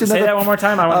Okay, gets you say another, that one more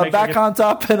time. I want to make sure I back get- on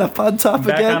top and up on top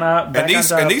back again. on up. Back on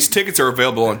top. And these tickets are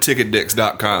available on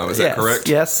ticketdix.com. Is that Yes, correct?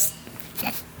 Yes.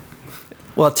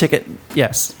 Well,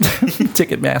 yes,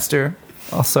 Ticketmaster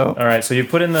also. All right, so you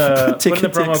put in the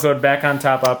Ticket promo Dix. code back on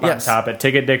top, up Yes. on top at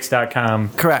ticketdix.com.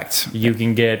 Correct. You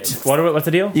can get what's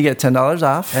the deal? You get $10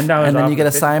 off, $10 and then off you get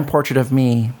a for signed portrait of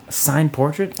me. Signed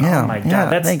portrait? Yeah, Oh my god, yeah,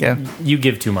 that's thank you. you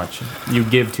give too much. You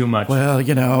give too much. Well,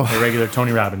 you know, A regular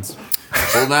Tony Robbins.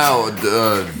 Well, now,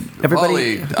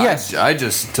 Everybody- Polly, yes. I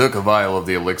just took a vial of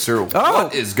the elixir. Oh.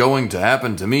 What is going to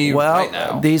happen to me well, right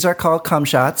now? these are called cum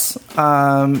shots.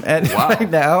 And Wow. right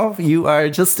now you are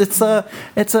just it's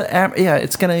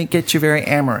gonna get you very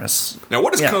amorous. Now,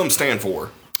 what does Yeah. CUM stand for?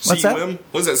 What's that? CUM?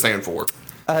 What does that stand for?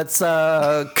 It's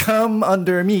come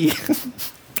under me.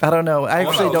 I don't know. I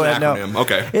actually Oh, it's don't an know. acronym.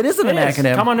 Okay. It isn't an It is.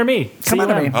 acronym. Come under me. Come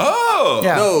under CUM. me. Oh!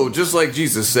 Yeah. No, just like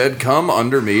Jesus said, "Come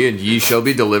under me, and ye shall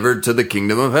be delivered to the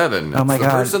kingdom of heaven." Oh my the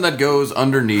God. person that goes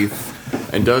underneath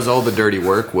and does all the dirty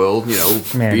work will,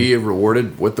 Man. be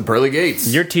rewarded with the pearly gates.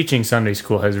 Your teaching Sunday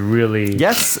school has really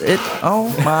Yes. Oh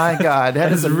my God.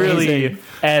 That is has really amazing.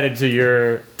 added to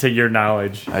your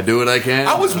knowledge. I do what I can.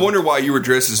 I was wondering why you were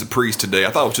dressed as a priest today. I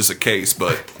thought it was just a case,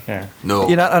 but Yeah. no.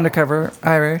 You're not undercover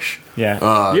Irish.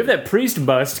 Yeah. You have that priest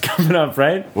bust coming up,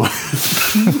 right?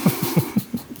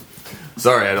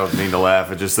 Sorry, I don't mean to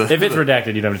laugh. It just If it's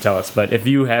redacted, you don't have to tell us. But if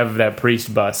you have that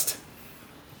priest bust,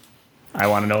 I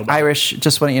want to know about it. Irish.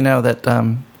 Just want you to know that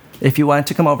if you wanted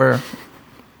to come over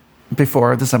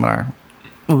before the seminar,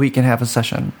 we can have a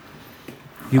session.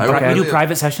 I would You do really-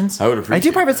 private sessions? I would I appreciate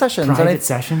do private sessions. and Private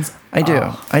sessions? I do.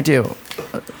 I do.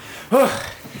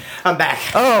 I'm back.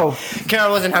 Oh,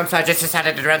 Carol wasn't home, so I just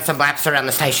decided to run some laps around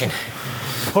the station.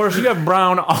 Horace, you have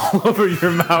brown all over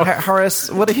your mouth. Horace,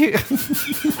 what are you?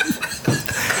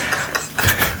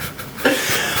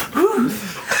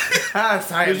 Oh,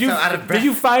 sorry, I'm Did you, so out of breath. did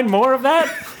you find more of that?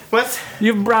 What?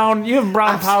 You have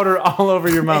brown powder all over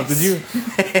your mouth. Did you?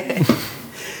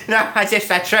 No, I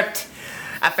tripped.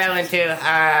 I fell into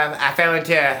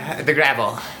the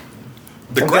gravel.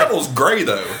 the gravel's gray,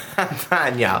 though. I'm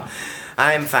fine, y'all.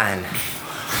 I'm fine.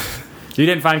 You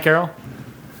didn't find Carol?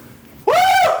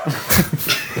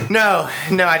 No,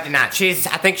 I did not. I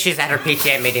think she's at her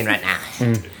PTA meeting right now.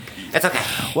 It's okay.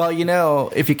 Well, you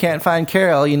know, if you can't find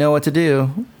Carol, you know what to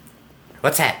do.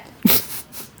 What's that?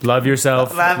 Love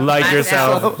yourself, Love like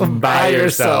yourself, myself, buy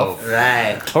yourself.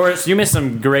 Right. Horace, you missed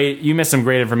some great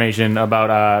information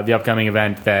about the upcoming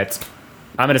event that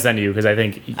I'm going to send to you because I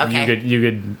think Okay. you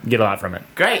could get a lot from it.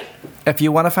 Great. If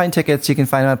you want to find tickets, you can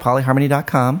find them at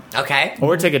polyharmony.com Okay.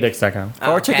 Or ticketdix.com.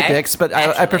 or Okay. TicketDix, but I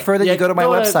Actually. prefer that you go to my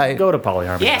website. Go to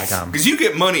polyharmony.com. Yes. Because you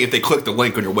get money if they click the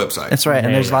link on your website. That's right,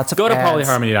 and there's lots of Go to ads.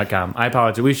 polyharmony.com. I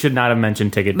apologize. We should not have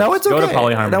mentioned ticket. No, it's okay. Go to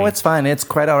polyharmony. No, it's fine. It's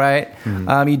quite all right.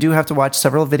 You do have to watch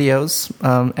several videos,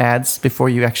 ads, before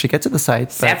you actually get to the site.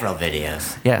 but- Several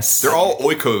videos. Yes. They're all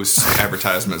Oikos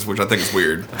advertisements, which I think is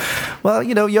weird. Well,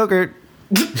 you know, yogurt.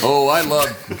 Oh, I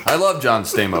love John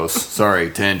Stamos. Sorry,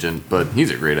 tangent, but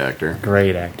he's a great actor.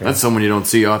 Great actor. That's someone you don't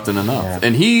see often enough. Yeah.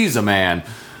 And he's a man.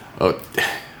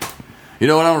 You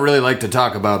know what? I don't really like to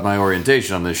talk about my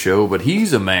orientation on this show, but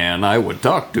he's a man I would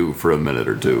talk to for a minute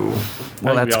or two. Well, think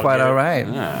we that's all quite get it. all right.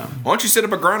 Yeah. Why don't you set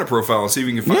up a Grindr profile and see if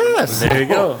you can find Yes. There you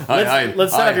go. I-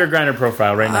 Let's set up your grinder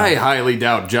profile right now. I highly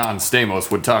doubt John Stamos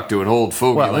would talk to an old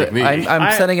fogey Well, like me.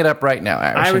 I'm setting it up right now,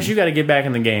 Irish. Irish, you got to get back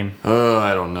in the game.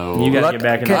 I don't know. You got to Look, get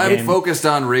back in the can- I'm game. focused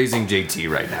on raising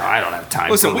JT right now. I don't have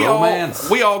time Listen, for we romance.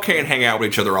 all can't hang out with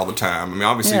each other all the time. I mean,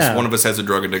 obviously, Yeah. one of us has a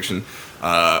drug addiction.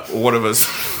 One of us,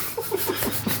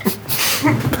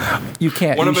 You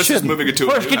can't. one you of us is shouldn't. moving into.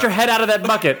 Horace, get your head out of that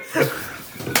bucket.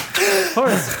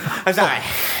 Horace. I'm sorry.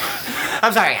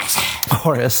 I'm sorry, guys.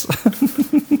 Horace.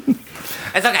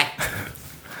 It's okay.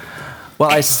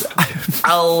 Well,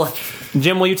 Oh,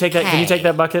 Jim, will you take that? Can you take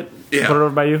that bucket? Yeah. Put it over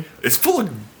by you. It's full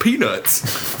of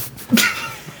peanuts.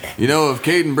 You know, if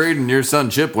Kate and Braden, your son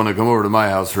Chip, want to come over to my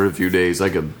house for a few days, I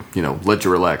could, let you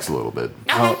relax a little bit.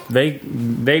 Oh, they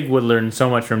would learn so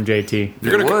much from JT.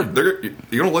 You're would.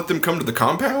 gonna let them come to the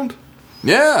compound?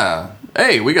 Yeah.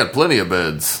 Hey, we got plenty of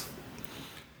beds.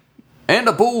 And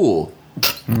a pool.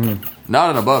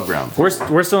 Not an above ground pool.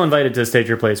 We're still invited to stay at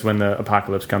your place when the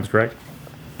apocalypse comes, correct?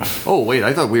 Oh, wait,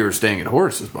 I thought we were staying at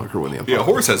Horace's bunker when the Yeah, apocalypse.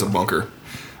 Horace has a bunker.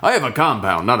 I have a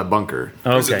compound, not a bunker.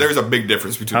 Okay. There's a big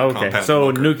difference between a compound Okay. and So a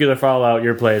bunker. nuclear fallout,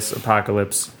 your place,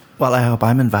 apocalypse. well, I hope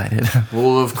I'm invited.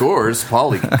 Well, of course,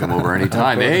 Polly can come over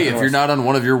anytime. Hey, if you're not on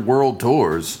one of your world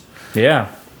tours.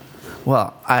 Yeah.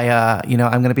 Well, I'm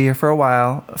going to be here for a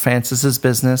while. Francis's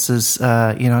business is,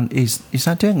 he's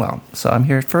not doing well, so I'm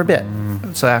here for a bit.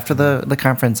 So after the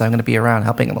conference, I'm going to be around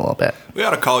helping him a little bit. We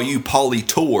ought to call you Polly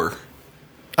Tour,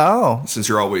 Oh, since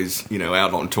you're always,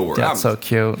 out on tour. that's so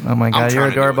cute. Oh my God, you're trying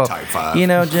to do a adorable. type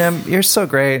 5. Jim, you're so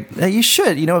great. You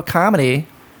should. comedy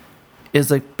is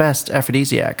the best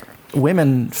aphrodisiac.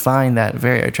 Women find that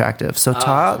very attractive. So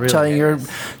tell really? your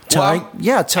Well,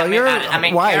 your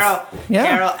wife. Carol, yeah.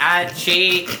 Carol, I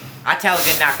tell a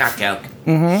good knock-knock joke.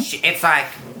 It's like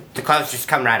the clothes just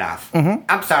come right off.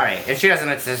 I'm sorry. If she doesn't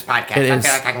listen to this podcast, It I is.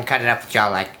 feel like I can cut it up with y'all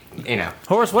like,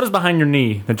 Horace, what is behind your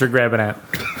knee that you're grabbing at?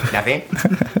 nothing.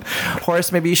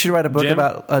 Horace, maybe you should write a book Jim?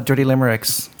 about dirty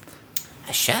limericks.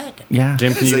 I should. Yeah.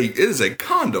 Jim, can It you? is a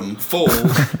condom full.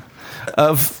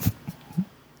 Of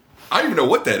I don't even know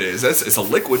what that is. It's a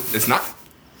liquid. It's not.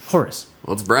 Horace,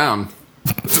 Well, it's brown.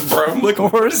 It's a brown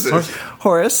liquid. What is this?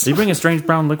 Horace. are you bringing strange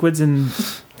brown liquids in? You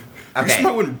Okay.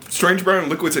 smelling strange brown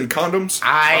liquids and condoms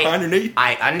behind your knee?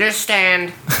 I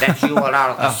understand that you will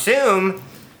all assume,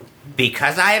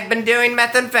 because I have been doing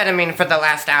methamphetamine for the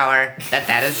last hour,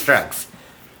 that is drugs.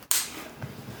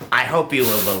 I hope you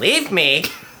will believe me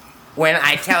when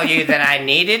I tell you that I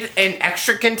needed an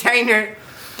extra container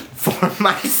for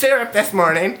my syrup this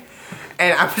morning,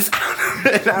 and I was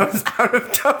out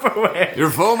of Tupperware. You're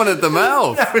foaming at the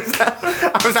mouth.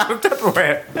 I was out of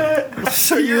Tupperware.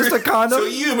 So you used a condom? So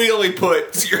you immediately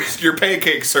put your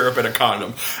pancake syrup in a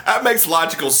condom. That makes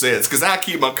logical sense because I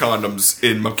keep my condoms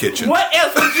in my kitchen. What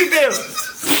else would you do?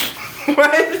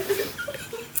 What?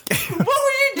 What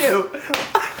would you do?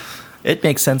 It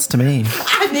makes sense to me.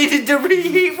 I needed to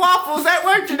reheat waffles at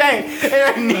work today, and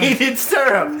I needed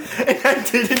syrup, and I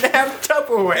didn't have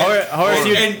Tupperware. Horace,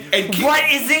 you, And keep, What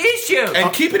is the issue?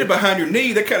 and keeping it behind your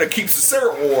knee, that kind of keeps the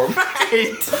syrup warm.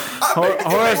 Right.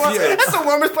 Horace, That's the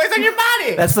warmest place on your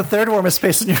body. That's the third warmest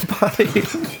space in your body.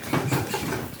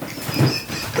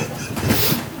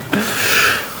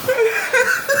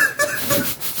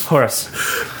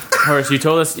 Horace, you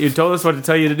told us what to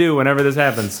tell you to do whenever this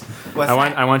happens. What's I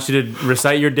want that? I want you to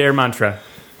recite your dare mantra.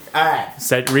 All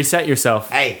right. Reset yourself.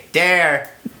 Hey, dare.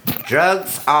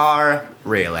 Drugs are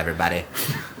real, everybody.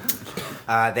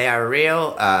 They are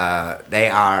real.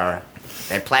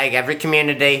 They plague every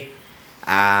community,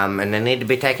 and they need to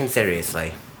be taken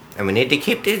seriously. And we need to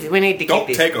keep these. We need to Don't keep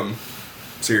these. take them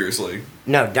seriously.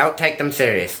 No, don't take them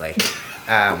seriously.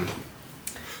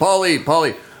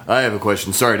 Polly, I have a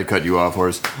question. Sorry to cut you off,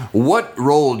 Horace. What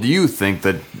role do you think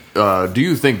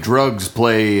drugs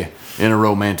play in a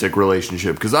romantic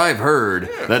relationship? Because I've heard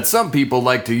that some people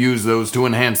like to use those to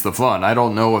enhance the fun. I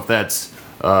don't know if that's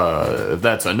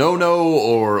a no-no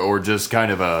or just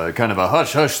kind of a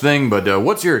hush-hush thing. But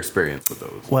what's your experience with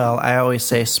those? Well, I always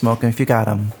say smoke 'em if you got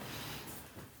 'em.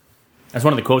 That's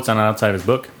one of the quotes on the outside of his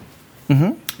book.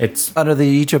 Mm-hmm. It's Under the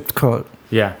Egypt quote.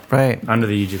 yeah, Right. under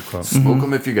the Egypt quote. Smoke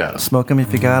them if you got them. Smoke 'em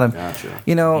if you got 'em. Gotcha.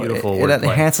 Beautiful It wordplay.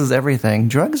 enhances everything.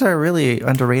 Drugs are really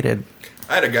underrated.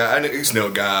 I had a guy. I used to know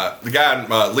a guy. The guy,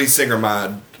 lead singer of my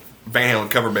Van Halen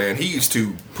cover band. He used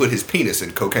to put his penis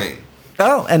in cocaine.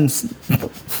 Oh, and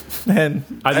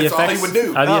Are the That's all he effects would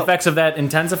do. Are the Oh. effects of that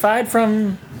intensified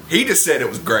from? He just said it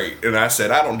was great, and I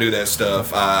said I don't do that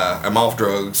stuff. I'm off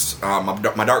drugs.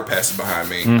 My dark past is behind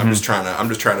me. I'm just trying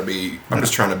to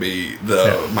be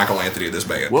the Michael Anthony of this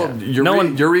band. Well, No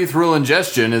one- urethral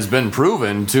ingestion has been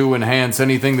proven to enhance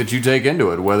anything that you take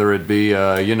into it, whether it be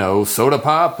soda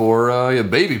pop or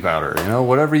baby powder.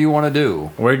 Whatever you want to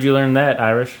do. Where'd you learn that,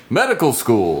 Irish? Medical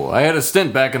school. I had a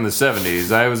stint back in the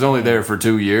 70s. I was only there for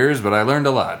 2 years, but I learned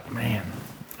a lot. Man,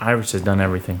 Irish has done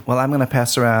everything. well, I'm going to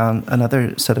pass around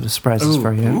another set of surprises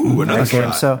for you. Ooh, another okay,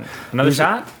 shot. so Another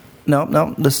shot?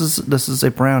 no, this is a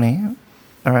brownie.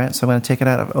 All right, so I'm going to take it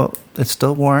out of. Oh, it's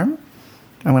still warm.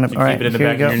 I'm going to. All right, Keep it in the here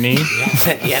back you of go. your knee.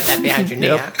 You have that behind your knee,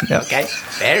 Yep, huh? yep. Okay.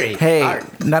 Very Hey,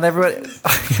 hard. not everybody.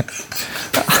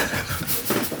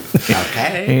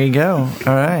 Okay. Here you go.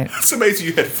 All right. It's amazing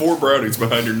you had 4 brownies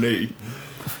behind your knee.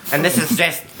 And this is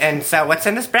just. And so, what's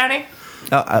in this brownie?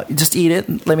 Just eat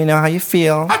it. Let me know how you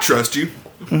feel. I trust you.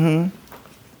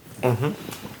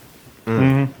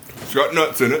 It's got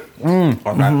nuts in it.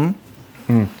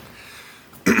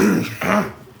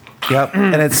 Yep.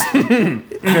 And it's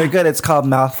very good. It's called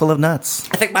Mouthful of Nuts.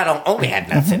 I think mine only had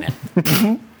nuts in it.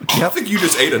 I think you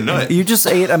just ate a nut. You just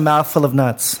ate a mouthful of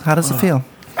nuts. How does it feel?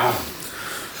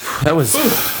 That was.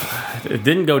 It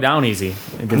didn't go down easy.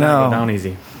 It did not go down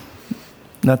easy.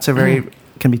 Nuts are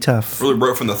can be tough. Really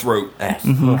broke from the throat. That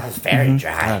was very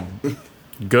dry.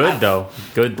 Good though.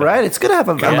 Good. Though. Right? It's good to have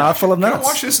a mouthful of Can I nuts.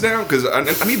 wash this down? Because I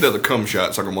need another cum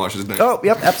shot so I can wash this down. Oh,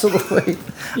 yep, absolutely.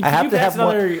 I have to have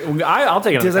one. I'll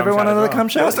take another. Does everyone want another cum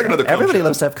shot? Let's take another cum Everybody shot.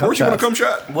 loves to have cum Where's you want a shots. cum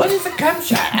shot? What is a cum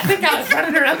shot? I think I was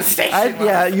running around the station.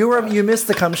 Yeah, you missed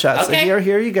the cum shot. Okay. So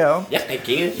here you go. Yep, thank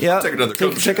you. Yep. Take another cum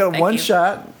Take shot. a Thank one you.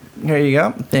 shot. Here you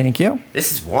go. Thank you.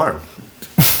 This is warm.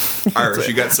 Irish,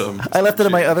 you got some. I left it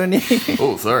on my other knee.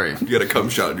 Oh, sorry. You got a cum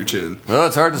shot in your chin. Well,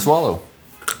 it's hard to swallow.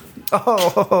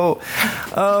 Oh.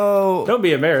 Don't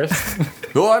be embarrassed.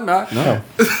 No, I'm not. No.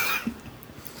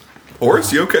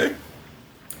 Horace, you okay?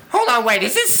 Hold on, wait,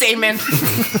 is this semen?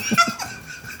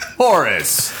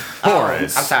 Horace.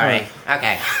 Horace. I'm sorry.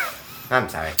 Okay. I'm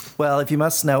sorry. Well, if you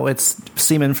must know, it's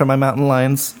semen from my mountain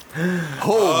lions.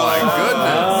 Oh, my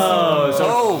goodness.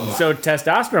 So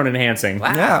testosterone enhancing.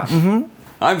 Wow. Yeah.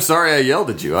 I'm sorry I yelled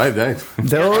at you. I Those.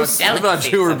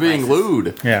 thought you were being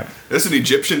lewd. Yeah. This is an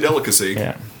Egyptian delicacy.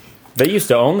 Yeah. They used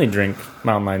to only drink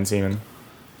mountain lion semen.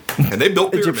 And they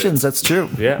built pyramids. Egyptians, that's true.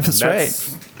 Yeah. That's right.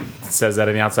 It says that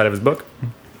in the outside of his book.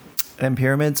 And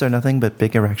pyramids are nothing but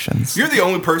big erections. You're the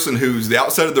only person whose the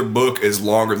outside of their book is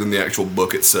longer than the actual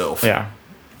book itself. Yeah.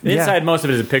 The Yeah. inside, most of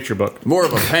it is a picture book. More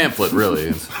of a pamphlet, really.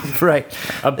 It's- Right.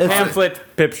 A pamphlet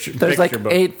picture There's like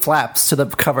book. 8 flaps to the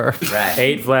cover. Right.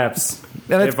 8 flaps.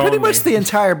 And it's If pretty only. much the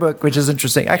entire book, which is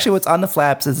interesting. Actually, what's on the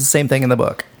flaps is the same thing in the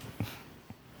book.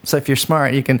 So if you're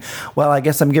smart, you can. Well, I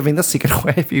guess I'm giving this secret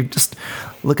away. If you just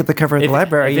look at the cover of the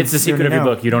library, If it's the you secret of your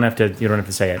know. book, you don't have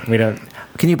to say it. We don't.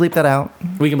 Can you bleep that out?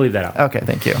 We can leave that out. Okay,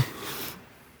 thank you.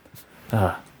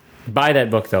 Buy that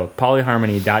book though.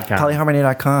 Polyharmony.com.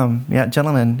 Polyharmony.com. Yeah,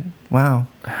 gentlemen. Wow,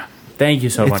 Thank you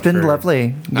so much. it's been for-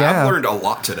 lovely. I've Yeah. learned a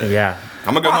lot today. Yeah.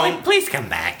 I'm going to go Polly, home. please come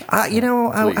back. You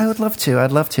know, I would love to.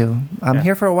 I'd love to. I'm Yeah.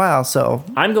 here for a while, so.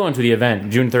 I'm going to the event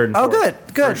June 3rd and 4th. Oh, good,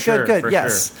 good, For sure, good. for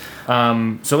Yes.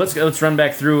 sure. So let's run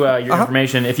back through your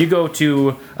information. If you go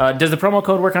to, does the promo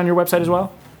code work on your website as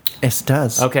well? Yes, it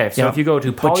does. Okay, so if you go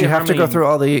to but you have to go Polyharmony- through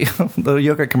all the the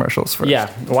yogurt commercials first. Yeah,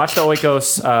 watch the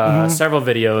Oikos several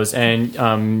videos,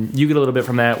 and you get a little bit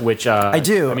from that. Which I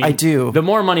do. The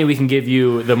more money we can give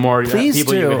you, the more Please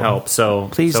people you do. can help. So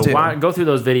Please do. Go through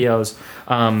those videos.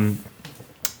 And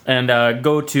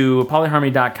go to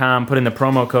polyharmony.com, put in the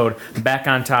promo code back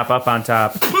on top, up on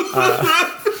top.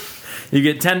 You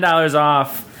get $10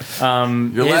 off.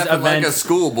 You're his laughing event. like a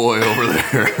schoolboy over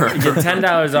there. You get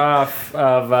 $10 off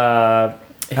of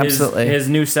Absolutely. his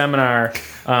new seminar,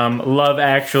 Love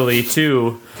Actually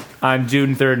 2, on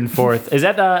June 3rd and 4th. Is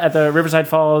that at the Riverside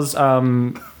Falls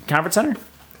Conference Center?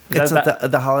 It's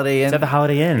at the Holiday Inn. Is that the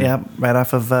Holiday Inn? Yeah, right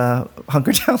off of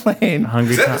Hunker Down Lane.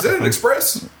 Hungry Is that, Town. is that an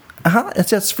express? It's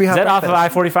just free hot Is that off of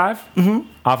breakfast. I-45? Mm-hmm.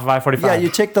 Off of I-45? Yeah, you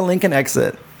take the Lincoln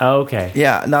exit. Okay.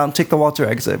 Yeah, now take the Walter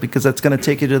exit because that's going to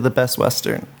take you to the Best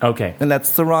Western. Okay. And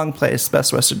that's the wrong place.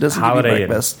 Best Western doesn't Holiday give you Inn.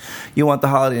 breakfast. You want the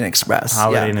Holiday Inn Express.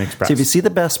 Holiday yeah. Inn Express. So if you see the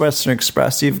Best Western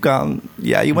Express, you've gone,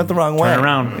 you went the wrong way. Turn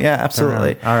around. Yeah,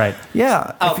 absolutely. Turn around. All right.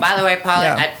 Yeah. Oh, by the way, Polly,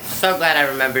 Yeah. I'm so glad I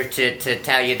remembered to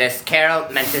tell you this.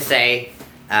 Carol meant to say,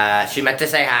 she meant to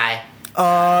say hi.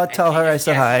 Tell her I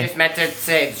said She hi. just meant to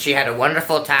say she had a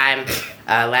wonderful time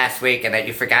last week, and that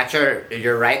you forgot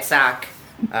your right sock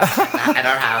at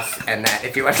our house, and that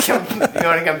if you want to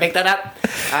come pick that up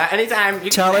anytime. You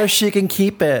Tell can her she can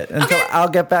keep it until Okay. I'll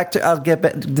get back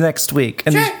next week.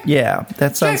 And Sure. yeah,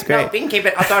 that sounds Sure, no, great. you can keep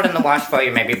it. I'll throw it in the wash for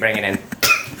you. Maybe bring it in.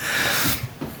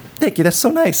 Thank you. That's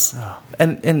so nice.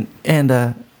 And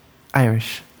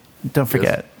Irish, don't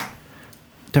forget.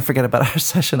 Don't forget about our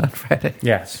session on Friday.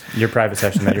 Yes, your private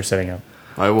session that you're setting up.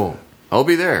 I won't. I'll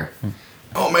be there.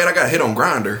 Oh, man, I got hit on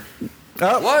Grindr.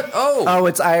 What? Oh. Oh,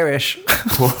 it's Irish.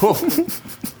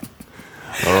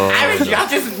 Irish, you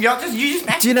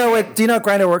just Do you know what? Do you know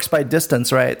Grindr works by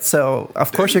distance, right? So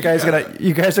of course you guys are gonna match.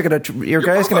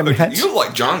 You look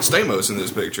like John Stamos in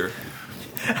this picture.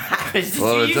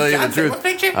 Well, to tell you the truth,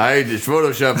 I just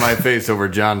photoshopped my face over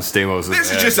John Stamos' This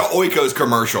head. is just an Oikos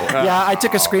commercial. Yeah, I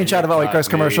took a screenshot of a Oikos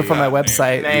commercial from my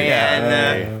website.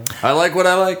 Man, I like what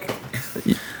I like.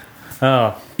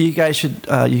 Oh, You guys should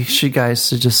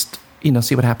just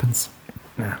see what happens.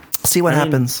 Yeah. See what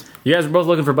happens. You guys are both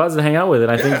looking for Buzz to hang out with,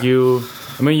 and I think you're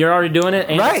already doing it,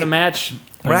 and Right. it's a match.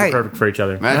 Right. Perfect for each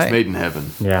other. Match Right. made in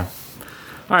heaven. Yeah.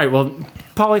 All right. Well,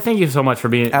 Paulie, thank you so much for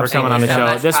coming on the so show.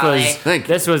 much, This Pauly. was Thank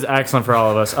you. this was excellent for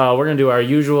all of us. We're gonna do our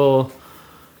usual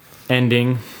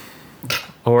ending.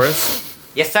 Horace.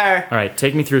 Yes, sir. All right.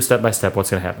 Take me through step by step. What's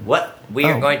gonna happen? What we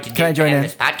are Oh, going to do can I join to end in?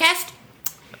 this podcast?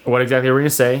 What exactly are we gonna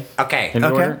say? Okay. In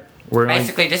Okay. order. We're going.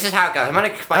 Basically, this is how it goes. I'm going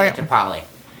to explain it to Polly.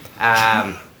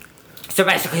 So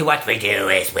basically, what we do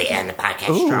is we end the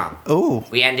podcast strong. Ooh.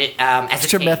 We end it as a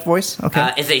It's your team. meth voice?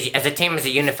 Okay. As a team, as a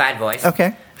unified voice.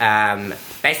 Okay.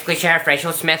 Basically, Sheriff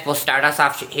Rachel Smith will start us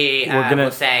off. He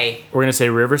will say We're gonna say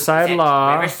Riverside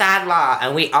Law. Riverside Law,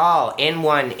 and we all in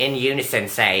unison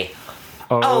say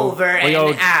over we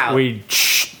and out. We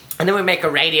and then we make a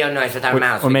radio noise with our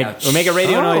mouths. we make a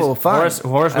radio Oh, noise. fun.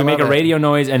 Horace, we I make a love it. radio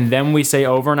noise, and then we say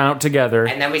over and out together,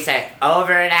 and then we say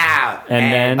over and out.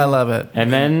 and then I love it.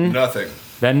 and then Nothing.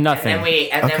 nothing. then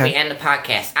we Okay. end the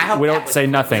podcast. I hope We that don't was- say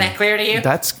nothing. Was that clear to you?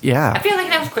 That's I feel like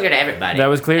that was clear to everybody. That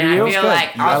was clear to And you? I feel Good. like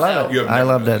I love also, it. You have I never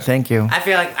loved done it. that. Thank you. I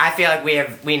feel like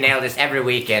we nail this every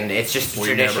weekend. It's just a We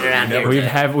tradition never- around we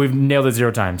here. never We've nailed it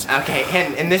 0 times. Okay,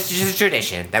 and this is just a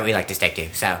tradition that we like to stick to.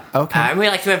 So, Okay. And we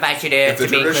like to invite you to, If the be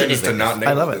tradition included is to with not us. nail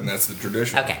I love it, it. then that's the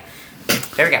tradition. Okay,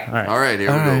 there we go. All right. All right, here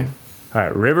All we right. go. All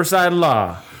right. Riverside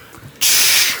Law.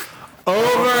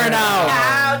 Over and out.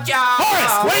 Ciao,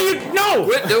 ciao. What are you? No.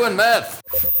 Quit doing meth.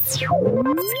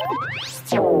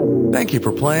 Thank you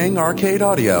for playing Arcade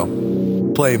Audio.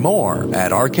 Play more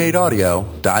at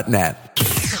arcadeaudio.net.